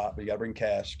that's the spot. But you got to bring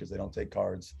cash because they don't take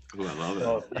cards. Ooh, I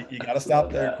love it. You got to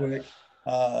stop there quick.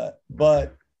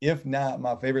 But if not,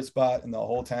 my favorite spot in the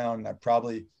whole town,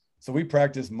 so we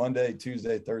practice Monday,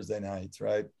 Tuesday, Thursday nights,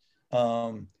 right?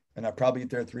 And I probably eat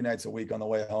there 3 nights a week on the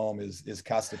way home is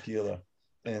Casa Tequila.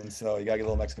 And so you got to get a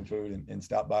little Mexican food and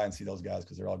stop by and see those guys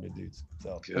because they're all good dudes.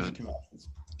 So those are 2 options.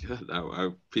 Good.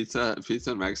 Pizza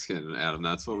and Mexican, Adam.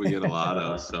 That's what we get a lot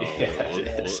of. So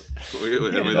we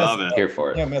love it. Here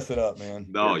for it. Can't mess it up, man.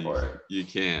 No, you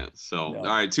can't. So all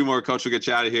right, 2 more, Coach. We'll get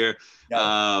you out of here.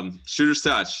 Shooter's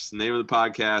Touch, name of the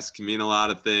podcast, can mean a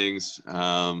lot of things.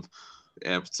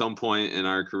 At some point in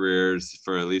our careers,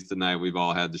 for at least a night, we've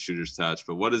all had the shooter's touch.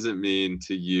 But what does it mean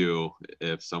to you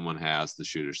if someone has the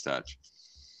shooter's touch?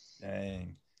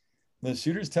 Dang. The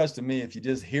shooter's touch to me, if you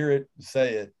just hear it,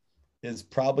 say it, is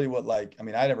probably what I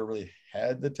never really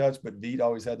had the touch, but Veet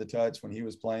always had the touch when he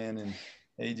was playing in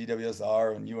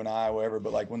AGWSR and UNI, whatever.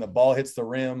 But like when the ball hits the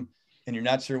rim and you're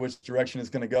not sure which direction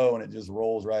it's going to go and it just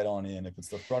rolls right on in. If it's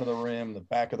the front of the rim, the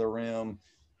back of the rim,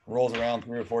 rolls around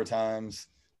 3 or 4 times.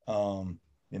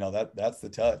 That's the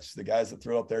touch. The guys that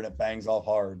throw up there and it bangs off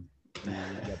hard, you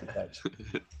got the touch.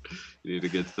 You need to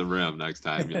get to the rim next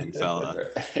time, young fella.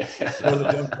 Or the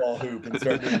dump ball hoop and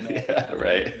start doing that. Yeah,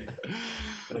 right.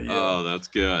 Oh, that's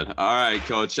good. All right,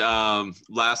 Coach.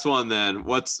 Last one then.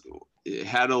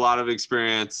 Had a lot of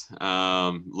experience,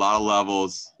 a lot of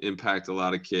levels, impact a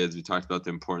lot of kids. We talked about the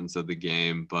importance of the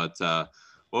game, but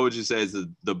what would you say is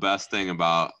the best thing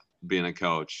about being a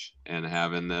coach and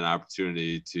having an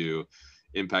opportunity to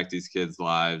impact these kids'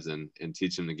 lives and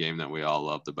teach them the game that we all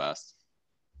love the best?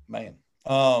 Man,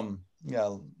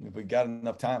 if we got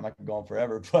enough time, I could go on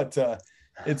forever, but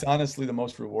it's honestly the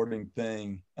most rewarding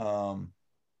thing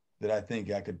that I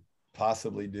think I could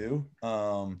possibly do.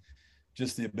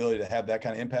 Just the ability to have that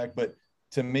kind of impact. But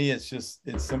to me, it's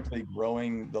simply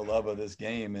growing the love of this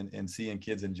game and seeing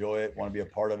kids enjoy it, want to be a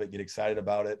part of it, get excited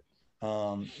about it,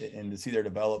 and to see their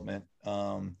development.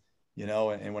 And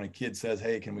when a kid says,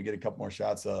 hey, can we get a couple more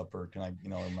shots up, or can I,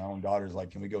 my own daughter's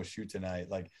like, can we go shoot tonight?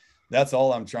 Like, that's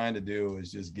all I'm trying to do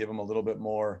is just give them a little bit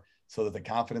more so that the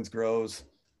confidence grows,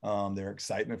 their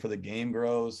excitement for the game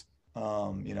grows.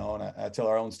 And I tell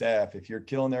our own staff, if you're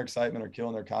killing their excitement or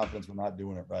killing their confidence, we're not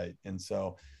doing it right. And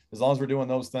so as long as we're doing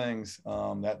those things,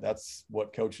 that's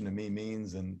what coaching to me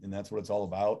means. And that's what it's all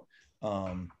about.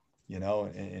 And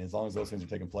as long as those things are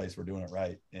taking place, we're doing it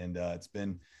right. And it's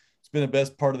been been the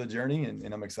best part of the journey,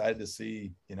 and I'm excited to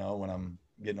see, when I'm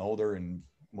getting older and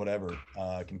whatever,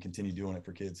 I can continue doing it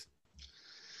for kids.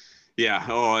 Yeah.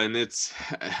 Oh, and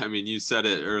you said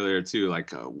it earlier too,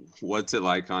 like what's it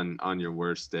like on your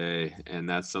worst day? And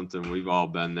that's something we've all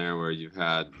been there, where you've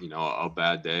had, a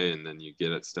bad day, and then you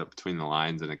get it stuck between the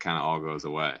lines and it kind of all goes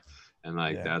away. And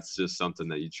that's just something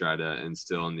that you try to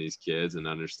instill in these kids, and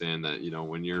understand that,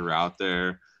 when you're out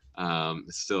there,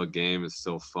 it's still a game, it's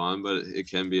still fun, but it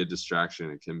can be a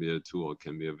distraction. It can be a tool, it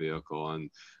can be a vehicle.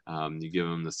 And you give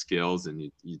them the skills, and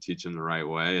you teach them the right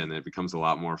way, and it becomes a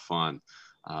lot more fun.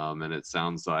 And it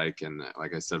sounds like, and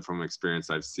like I said, from experience,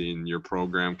 I've seen your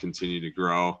program continue to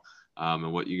grow,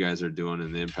 and what you guys are doing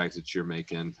and the impact that you're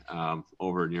making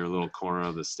over in your little corner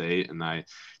of the state. And I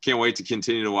can't wait to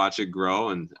continue to watch it grow,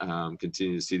 and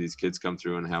continue to see these kids come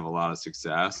through and have a lot of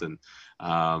success. And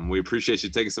we appreciate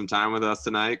you taking some time with us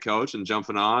tonight, Coach, and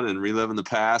jumping on and reliving the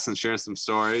past and sharing some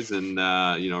stories, and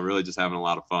really just having a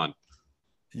lot of fun.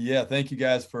 Yeah, thank you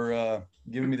guys for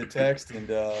giving me the text and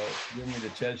giving me the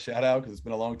Ched shout out, because it's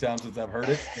been a long time since I've heard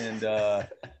it. And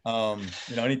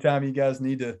anytime you guys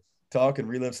need to talk and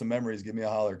relive some memories, give me a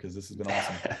holler, because this has been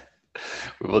awesome.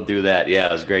 We will do that. Yeah,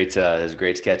 it was great. It was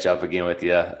great to catch up again with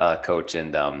you, Coach,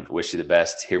 and wish you the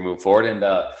best here moving forward. And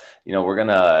we're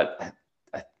gonna.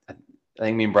 I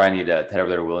think me and Brian need to head over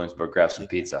there to Williamsburg, grab some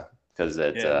pizza, because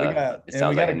it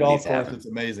sounds like a golf course that's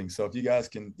amazing. So if you guys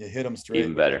can hit them straight,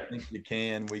 even better. I think you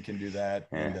can. We can do that.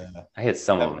 Yeah. And, I hit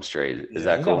some of them straight. Is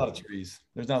that cool? There's not a lot of trees.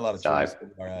 There's not a lot of trees.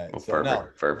 All right. Well,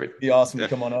 perfect. It'd be awesome to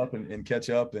come on up and catch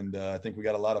up. And I think we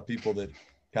got a lot of people that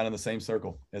kind of in the same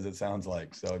circle, as it sounds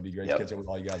like. So it'd be great to catch up with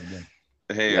all you guys again.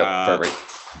 Hey, perfect.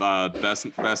 Best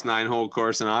 9-hole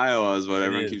course in Iowa is what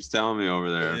everyone keeps telling me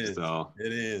over there. It is. All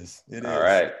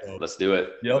right, so, let's do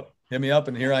it. Yep. Hit me up,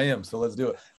 and here I am. So let's do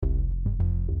it.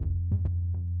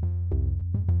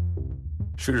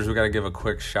 Shooters, we got to give a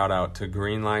quick shout out to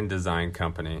Green Line Design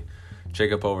Company.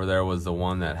 Jacob over there was the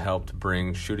one that helped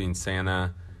bring Shooting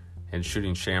Santa and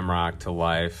Shooting Shamrock to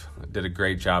life. Did a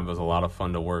great job. It was a lot of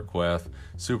fun to work with.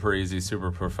 Super easy,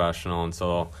 super professional. And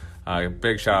so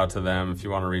big shout out to them. If you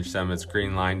want to reach them, it's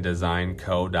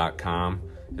greenlinedesignco.com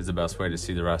is the best way to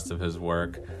see the rest of his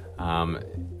work.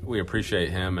 We appreciate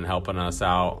him and helping us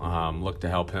out. Look to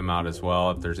help him out as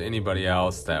well. If there's anybody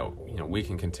else that we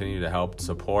can continue to help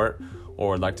support,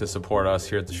 or would like to support us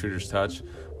here at the Shooters Touch,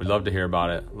 we'd love to hear about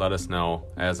it. Let us know.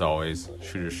 As always,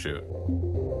 Shooters Shoot.